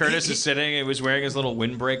sitting where Curtis is sitting. He was wearing his little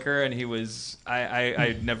windbreaker, and he was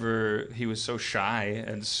he was so shy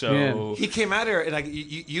and so. Yeah. He came out here and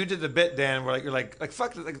you did the bit, Dan, where you're like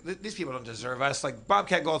fuck, these people don't deserve us. Like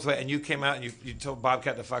Bobcat Goldthwait, and you came out and you told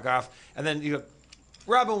Bobcat to fuck off, and then you go,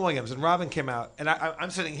 Robin Williams, and Robin came out, and I'm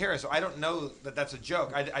sitting here, so I don't know that that's a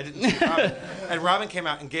joke. I didn't see Robin. And Robin came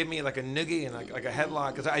out and gave me like a noogie and like a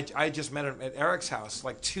headlock, because I just met him at Eric's house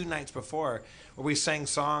like 2 nights before, where we sang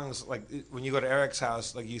songs like when you go to Eric's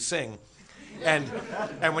house, like you sing. And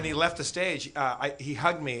when he left the stage, he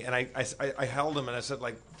hugged me, and I held him, and I said,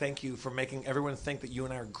 thank you for making everyone think that you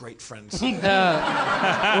and I are great friends. Well,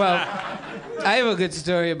 I have a good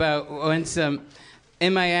story about once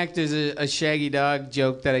in my act, there's a shaggy dog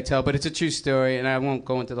joke that I tell, but it's a true story, and I won't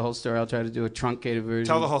go into the whole story. I'll try to do a truncated version.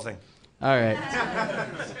 Tell the whole thing. All right. I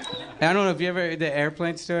don't know if you ever heard the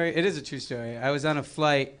airplane story. It is a true story. I was on a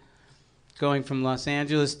flight going from Los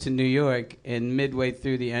Angeles to New York, and midway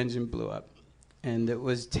through, the engine blew up. And it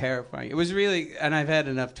was terrifying. It was really, and I've had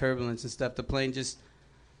enough turbulence and stuff. The plane just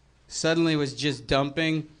suddenly was just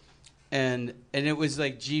dumping, and it was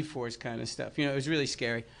like G-force kind of stuff. It was really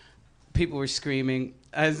scary. People were screaming.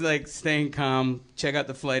 I was staying calm, check out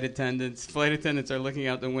the flight attendants. Flight attendants are looking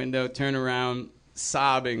out the window, turn around,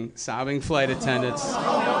 sobbing flight attendants.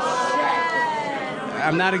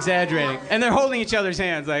 I'm not exaggerating. And they're holding each other's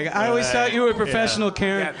hands. I always thought you were a professional,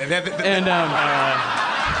 Karen. Yeah, And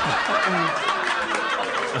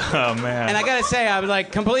Oh man. And I gotta say, I was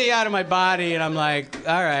like completely out of my body, and I'm like,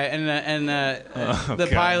 all right. And the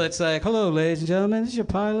pilot's like, hello, ladies and gentlemen, this is your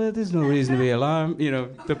pilot. There's no reason to be alarmed. You know,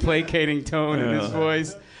 the placating tone in his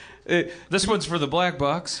voice. This one's for the black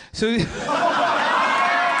box. So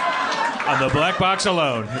On the black box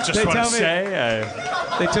alone. I just want to say,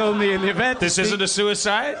 they told me in the event. this isn't a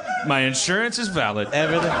suicide. My insurance is valid.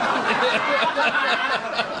 Everything.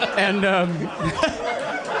 And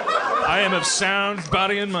I am of sound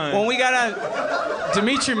body and mind. when we got on,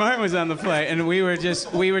 Dimitri Martin was on the flight, and we were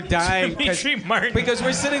dying. Dimitri Martin. Because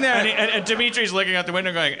we're sitting there. And Dimitri's looking out the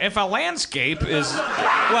window going, if a landscape is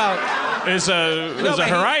Well, a but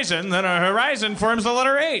horizon, then a horizon forms the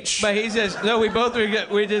letter H. but he says, no, we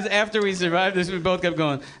just, after we survived this, we both kept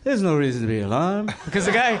going, there's no reason to be alarmed. Because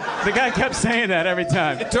the guy kept saying that every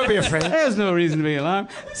time. Don't be afraid. There's no reason to be alarmed.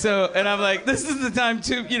 So, and I'm like, this is the time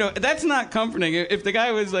to, that's not comforting. If the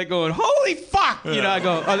guy was like going, holy fuck, I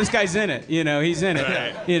go, oh, this guy's in it. He's in it.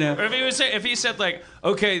 Right. Or if he said like,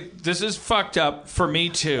 okay, this is fucked up for me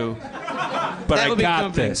too, but That I would be got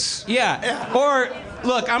comforting. this. Yeah. Or,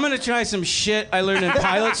 look, I'm going to try some shit I learned in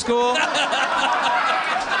pilot school.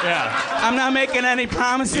 Yeah. I'm not making any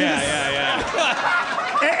promises.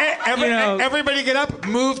 Everybody get up,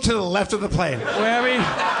 move to the left of the plane. Wherever you...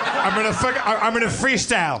 I'm gonna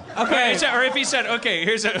freestyle. Okay. Or if he said, okay,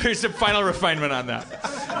 here's the final refinement on that.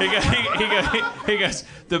 He goes,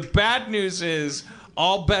 the bad news is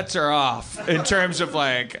all bets are off in terms of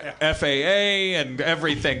like FAA and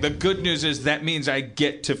everything. The good news is that means I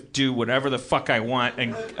get to do whatever the fuck I want.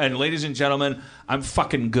 And ladies and gentlemen, I'm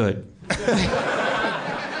fucking good.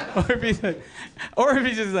 Or if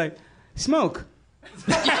he's just like, smoke.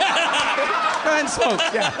 Go ahead and smoke.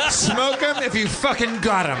 Yeah. Smoke them if you fucking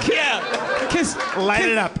got them. Yeah. Light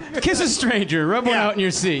it up. Kiss a stranger. Rub one out in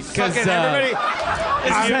your seat. Because Fucking everybody.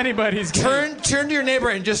 this is anybody's game. Turn to your neighbor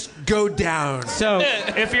and just go down. So,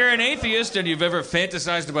 If you're an atheist and you've ever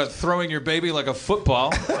fantasized about throwing your baby like a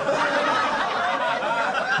football,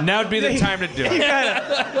 now'd be the time to do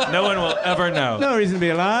it. No one will ever know. no reason to be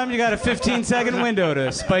alarmed. You got a 15-second window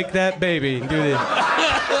to spike that baby and do this.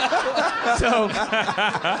 So,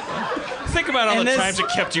 Think about all the times it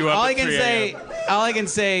kept you up all at I can 3 say, a.m. all I can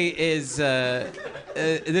say is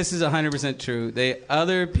this is 100% true. The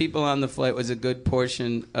other people on the flight was a good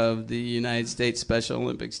portion of the United States Special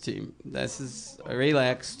Olympics team. This is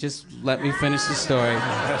relax. Just let me finish the story.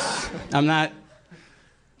 I'm not.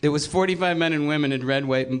 It was 45 men and women in red,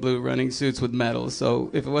 white, and blue running suits with medals. So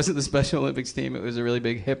if it wasn't the Special Olympics team, it was a really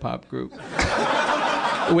big hip hop group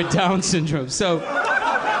with Down syndrome. So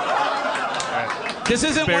this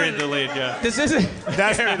isn't Buried the lead, yeah. This isn't.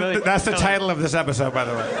 That's the title of this episode, by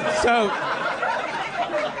the way.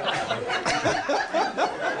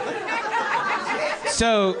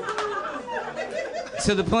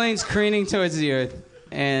 So the plane's careening towards the earth,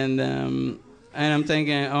 and I'm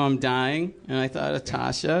thinking, oh, I'm dying, and I thought of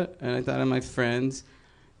Tasha, and I thought of my friends,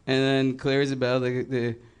 and then Claire Isabel,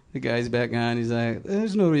 the guy's back on. He's like,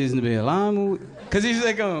 there's no reason to be alarmed, because he's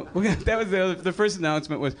like, oh, that was the first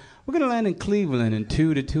announcement was, we're gonna land in Cleveland in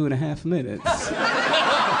 2 to 2.5 minutes.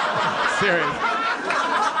 Serious.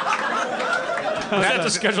 Was that the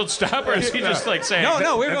scheduled stop, or is he just like saying?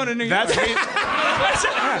 No, we're going to New York.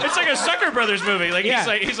 It's like a Sucker Brothers movie. Like Yeah.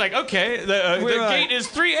 he's like, okay, the gate is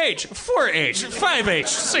 3H, 4H, 5H,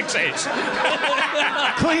 6H.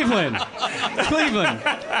 Cleveland.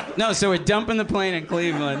 No, so we're dumping the plane in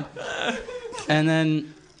Cleveland. And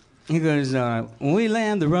then he goes, when we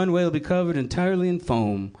land, the runway will be covered entirely in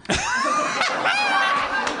foam.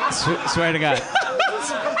 Swear to God.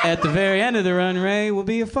 At the very end of the runway will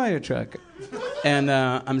be a fire truck. And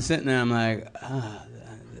I'm sitting there, I'm like,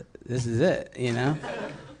 this is it,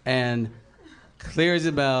 And clear as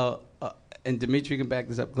a bell, and Dimitri can back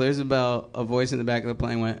this up, clear as a bell, a voice in the back of the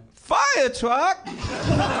plane went, fire truck!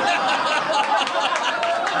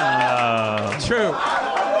 True.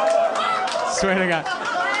 Swear to God.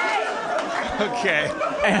 Okay.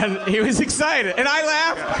 And he was excited. And I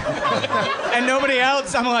laughed. And nobody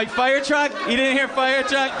else. I'm like, fire truck? You didn't hear fire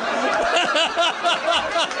truck?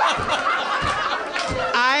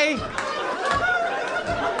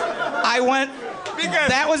 I went...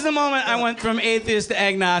 That was the moment I went from atheist to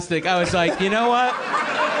agnostic. I was like, you know what?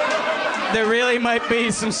 There really might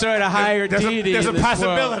be some sort of higher deity. There's a in this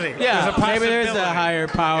possibility. World. Yeah, there's a maybe there's a possibility. higher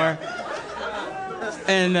power.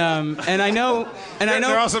 And I know,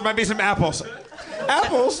 There also might be some apples.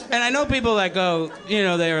 Apples? and I know people that go,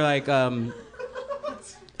 they were like, and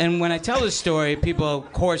when I tell this story, people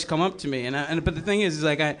of course come up to me, but the thing is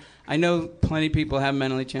like I know plenty of people have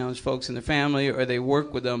mentally challenged folks in their family or they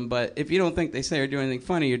work with them, but if you don't think they say or do anything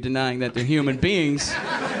funny, you're denying that they're human beings,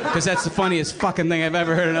 because that's the funniest fucking thing I've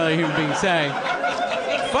ever heard another human being say.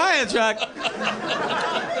 Fire truck!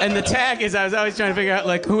 And the tag is, I was always trying to figure out,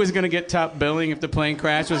 like, who was going to get top billing if the plane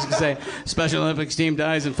crashed. Was going to say, Special Olympics team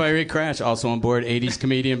dies in fiery crash. Also on board, 80s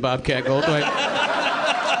comedian Bobcat Goldthwait.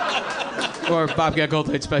 Or Bobcat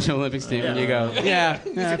Goldthwait Special Olympics team. And you go, yeah,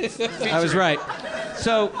 I was right.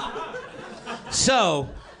 So,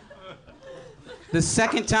 the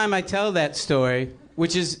second time I tell that story,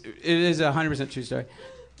 it is a 100% true story.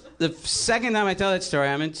 The second time I tell that story,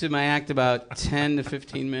 I'm into my act about 10 to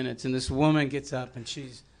 15 minutes, and this woman gets up, and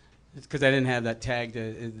it's because I didn't have that tag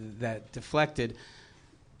that deflected.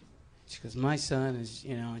 She goes, my son is,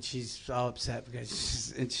 and she's all upset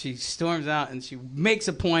because and she storms out, and she makes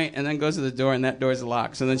a point, and then goes to the door, and that door's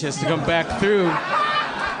locked, so then she has to come back through.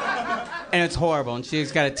 And it's horrible. And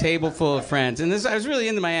she's got a table full of friends. And I was really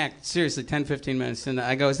into my act, seriously, 10, 15 minutes. And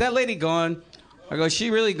I go, is that lady gone? I go, is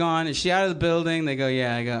she really gone? Is she out of the building? They go,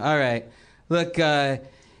 yeah. I go, all right. Look, I'm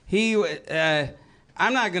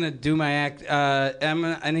not going to do my act.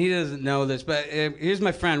 And he doesn't know this, but here's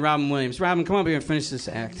my friend, Robin Williams. Robin, come up here and finish this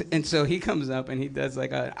act. And so he comes up, and he does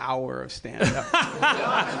like an hour of stand-up.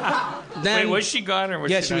 Wait, was she gone? Or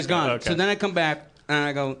was she was gone. Okay. So then I come back, and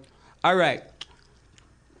I go, all right.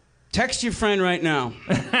 Text your friend right now.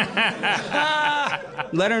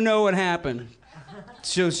 Let her know what happened.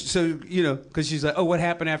 So because she's like, oh, what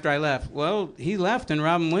happened after I left? Well, he left and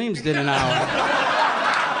Robin Williams did an hour.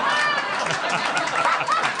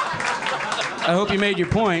 I hope you made your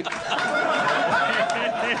point.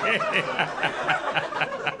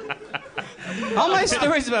 All my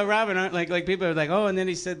stories about Robin aren't like people are like, oh, and then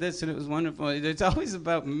he said this and it was wonderful. It's always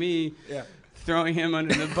about me. Yeah. Throwing him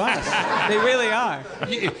under the bus. They really are.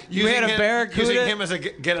 You had a barracuda. Using him as a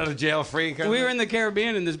get out of jail free kind of We were in the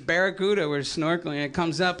Caribbean, and this barracuda, we're snorkeling, and it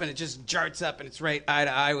comes up, and it just jarts up, and it's right eye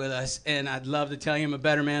to eye with us. And I'd love to tell you I'm a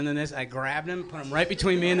better man than this. I grabbed him, put him right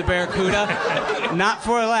between me and the barracuda. Not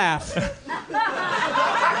for a laugh.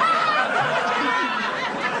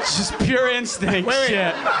 Just pure instinct.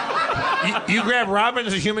 Shit. You grab Robin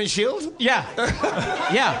as a human shield? Yeah.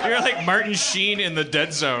 Yeah. You're like Martin Sheen in the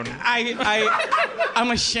Dead Zone.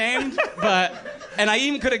 I'm ashamed, and I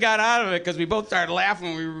even could have got out of it because we both started laughing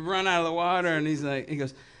when we run out of the water, and he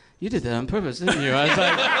goes, you did that on purpose, didn't you? I was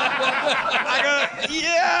like,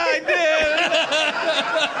 yeah, I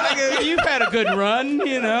did. You've had a good run,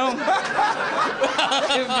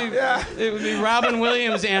 It would be Robin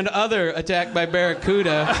Williams and other attacked by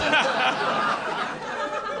barracuda.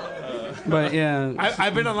 But yeah,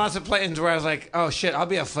 I've been on lots of planes where I was like, "Oh shit, I'll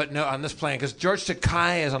be a footnote on this plane," because George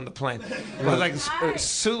Takei is on the plane. But like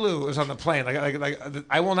Sulu is on the plane. Like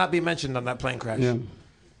I will not be mentioned on that plane crash. Yeah.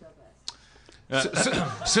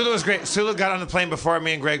 Sulu was great. Sulu got on the plane before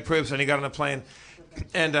me and Greg Proops, and he got on the plane,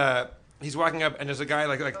 and he's walking up, and there's a guy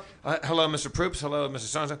like, "Hello, Mr. Proops. Hello, Mr.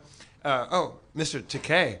 So-and-so. Oh, Mr.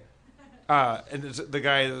 Takei." And the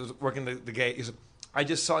guy that was working the gate, he said, "I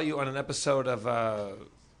just saw you on an episode of."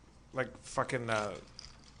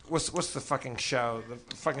 What's the fucking show? The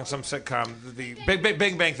fucking some sitcom, the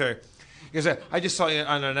Big Bang Theory. He goes, I just saw you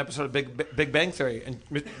on an episode of Big Bang Theory, and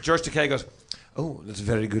George Takei goes, oh, that's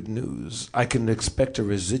very good news. I can expect a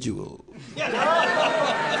residual.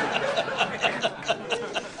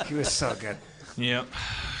 He was so good. Yep.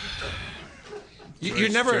 You're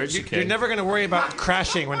never going to worry about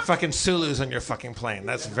crashing when fucking Sulu's on your fucking plane.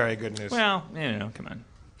 That's very good news. Well, come on.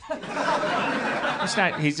 It's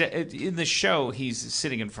not. He's in the show. He's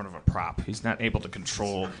sitting in front of a prop. He's not able to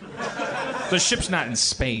control. The ship's not in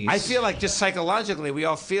space. I feel like just psychologically, we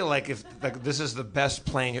all feel like this is the best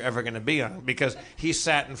plane you're ever going to be on because he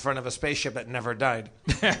sat in front of a spaceship that never died.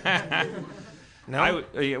 No.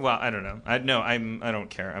 Well, I don't know. I don't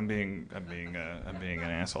care. I'm being an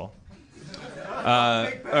asshole. All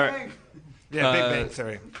right. Yeah, Big Bang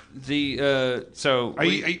Theory. You're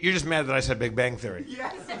just mad that I said Big Bang Theory?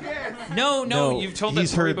 Yes, yes. No, you've told that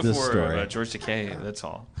story before about George Takei. That's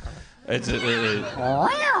all. It's and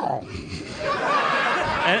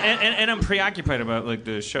I'm preoccupied about like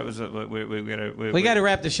the shows that we got to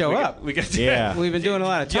wrap the show up. We got to, yeah. We've been doing a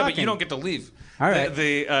lot of talking. Yeah, but you don't get to leave. All right.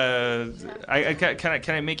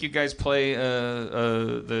 Can I make you guys play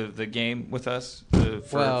the game with us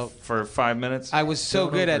for 5 minutes? I was so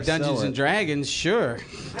good at Dungeons and Dragons. Sure.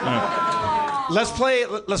 Let's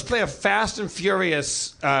play a Fast and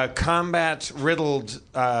Furious combat riddled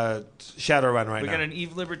Shadowrun right now. We got an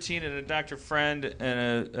Eve Libertine and a Dr. Friend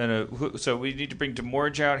and a so we need to bring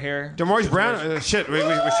Demorge out here. Demorge Brown. Shit, we should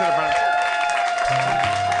have brought.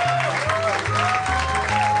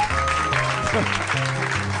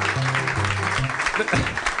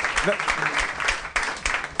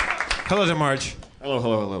 Hello to Marge.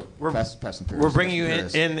 Hello. Fast and Furious. We're bringing you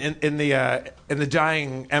in the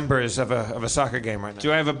dying embers of a soccer game right now.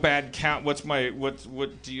 Do I have a bad count? What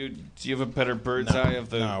do you have a better bird's eye of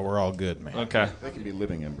the? No, we're all good, man. Okay. They can be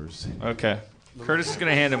living embers. Okay. Curtis is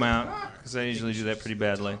gonna hand them out because I usually do that pretty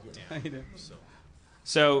badly.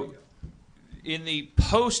 So, in the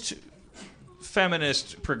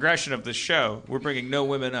post-feminist progression of the show, we're bringing no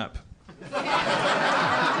women up.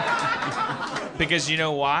 Because you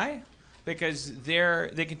know why? Because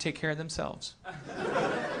they can take care of themselves.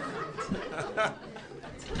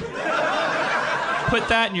 Put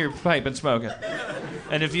that in your pipe and smoke it.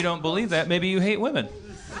 And if you don't believe that, maybe you hate women.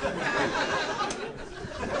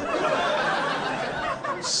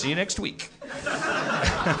 See you next week.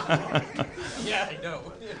 Yeah, I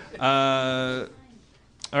know.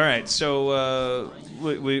 All right, so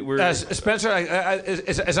we're... Spencer,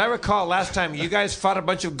 as I recall, last time you guys fought a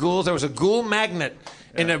bunch of ghouls. There was a ghoul magnet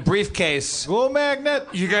in a briefcase. Ghoul magnet.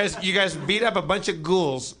 You guys beat up a bunch of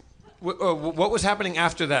ghouls. What was happening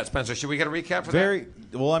after that, Spencer? Should we get a recap for that?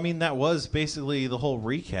 Well, I mean, that was basically the whole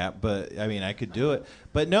recap, but I mean, I could do it.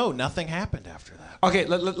 But no, nothing happened after that. Okay,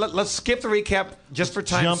 let's skip the recap just for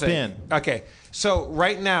time's sake. Jump in. Okay, so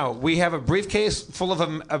right now we have a briefcase full of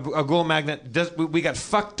a ghoul magnet. We got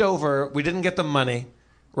fucked over. We didn't get the money,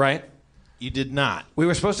 right? You did not. We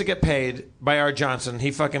were supposed to get paid by R. Johnson.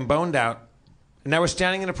 He fucking boned out. And now we're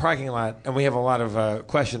standing in a parking lot, and we have a lot of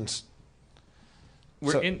questions.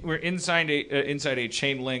 We're inside a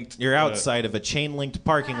chain linked. You're outside of a chain linked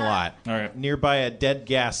parking lot. All right. Nearby a dead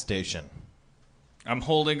gas station. I'm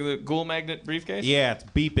holding the ghoul magnet briefcase. Yeah, it's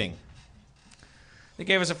beeping. They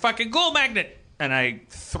gave us a fucking ghoul magnet, and I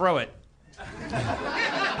throw it.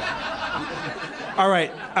 All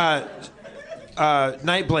right,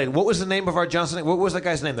 Nightblade. What was the name of our Johnson? What was that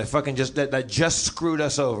guy's name that fucking that just screwed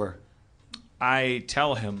us over? I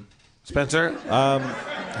tell him. Spencer?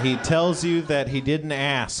 He tells you that he didn't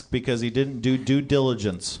ask because he didn't do due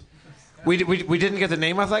diligence. We didn't get the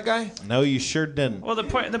name of that guy? No, you sure didn't. Well, the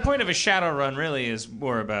point of a shadow run really is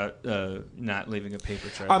more about not leaving a paper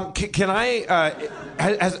trail. Can I?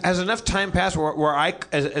 Has enough time passed where I,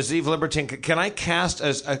 as Eve Libertine, can I cast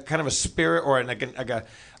as a kind of a spirit or like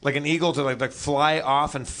an eagle to like fly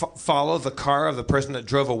off and follow the car of the person that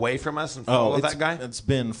drove away from us and follow that guy? It's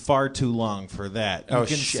been far too long for that. You can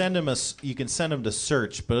shit. You can send him to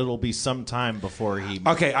search, but it'll be some time before he.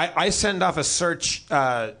 Okay, I send off a search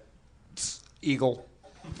eagle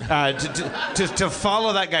to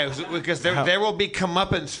follow that guy because there will be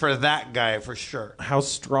comeuppance for that guy for sure. How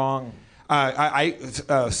strong?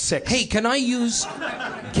 6. Hey, can I use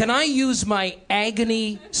my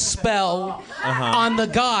agony spell on the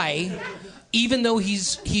guy, even though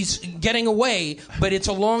he's getting away, but it's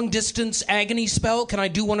a long distance agony spell? Can I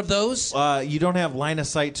do one of those? You don't have line of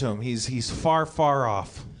sight to him. He's far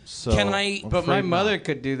off. So Can I? But my mother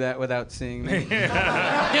could do that without seeing me.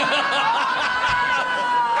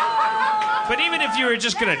 But even if you were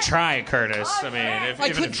just gonna try, Curtis, I mean, I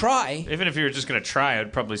could try. Even if you were just gonna try,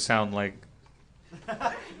 it'd probably sound like.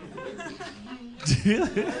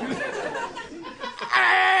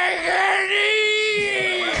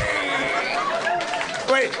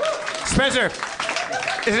 Wait, Spencer,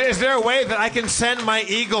 is there a way that I can send my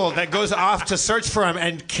eagle that goes off to search for him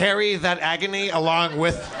and carry that agony along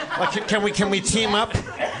with? Like, can we team up?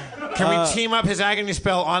 Can we team up his agony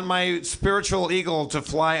spell on my spiritual eagle to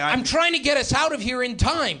fly? I'm trying to get us out of here in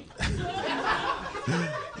time.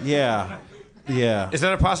 Yeah. Is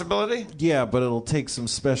that a possibility? Yeah, but it'll take some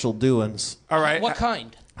special doings. All right. What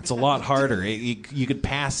kind? It's a lot harder. You could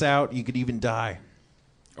pass out. You could even die.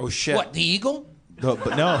 Oh shit! What, the eagle? No,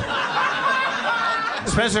 but no.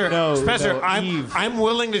 Spencer, No, I'm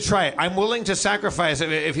willing to try it. I'm willing to sacrifice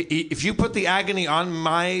it if you put the agony on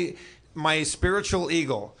my spiritual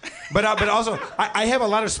eagle, but also I have a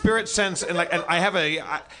lot of spirit sense and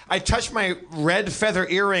I touch my red feather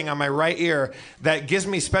earring on my right ear that gives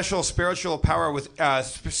me special spiritual power with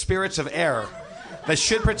spirits of air that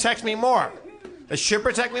should protect me more.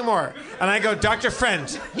 And I go, Dr.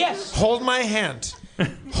 Friend, Yes. hold my hand.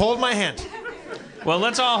 Hold my hand. Well,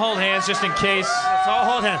 let's all hold hands just in case. Let's all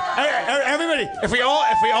hold hands. Everybody, if we all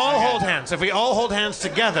hold hands, if we all hold hands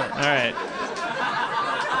together. All right.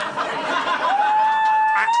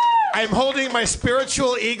 I'm holding my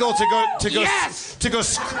spiritual eagle to go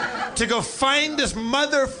find this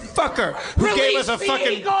motherfucker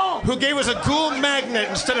who gave us a ghoul magnet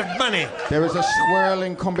instead of money. There is a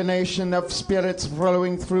swirling combination of spirits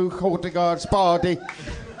flowing through Hildegard's body.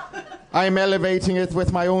 I'm elevating it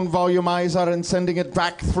with my own volumizer and sending it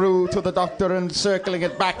back through to the doctor and circling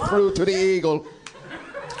it back through to the eagle.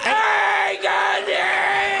 Hey, Gandhi!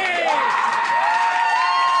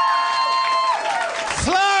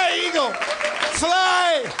 Fly, eagle!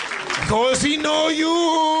 Fly! Kozi no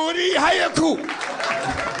yuri hayaku!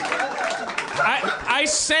 I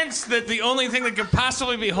sense that the only thing that could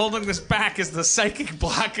possibly be holding this back is the psychic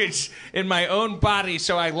blockage in my own body,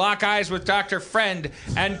 so I lock eyes with Dr. Friend,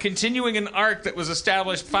 and continuing an arc that was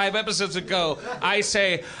established 5 episodes ago, I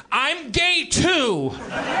say, I'm gay too!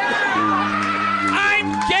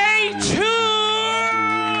 I'm gay too!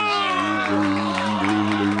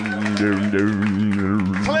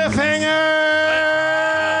 Cliffhanger!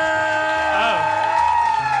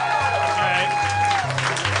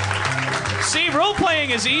 See, role-playing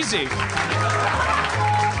is easy. People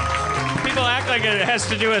act like it has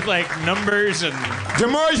to do with, like, numbers and...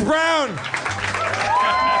 DeMarge Brown!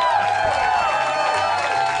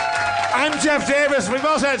 I'm Jeff Davis. We've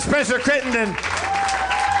also had Spencer Crittenden,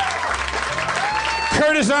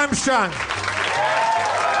 Curtis Armstrong,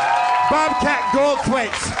 Bobcat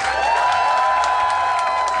Goldthwait,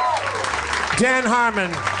 Dan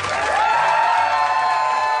Harmon.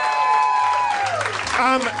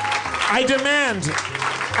 I demand,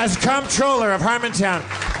 as comptroller of Harmontown,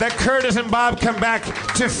 that Curtis and Bob come back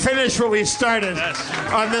to finish what we started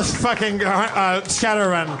on this fucking shadow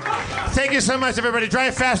run. Thank you so much, everybody.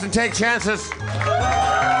 Drive fast and take chances.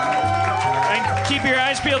 And keep your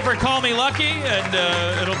eyes peeled for Call Me Lucky, and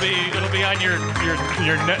it'll be on your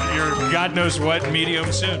God knows what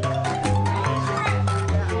medium soon.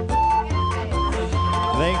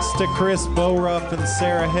 Thanks to Chris Boruff and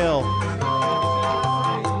Sarah Hill.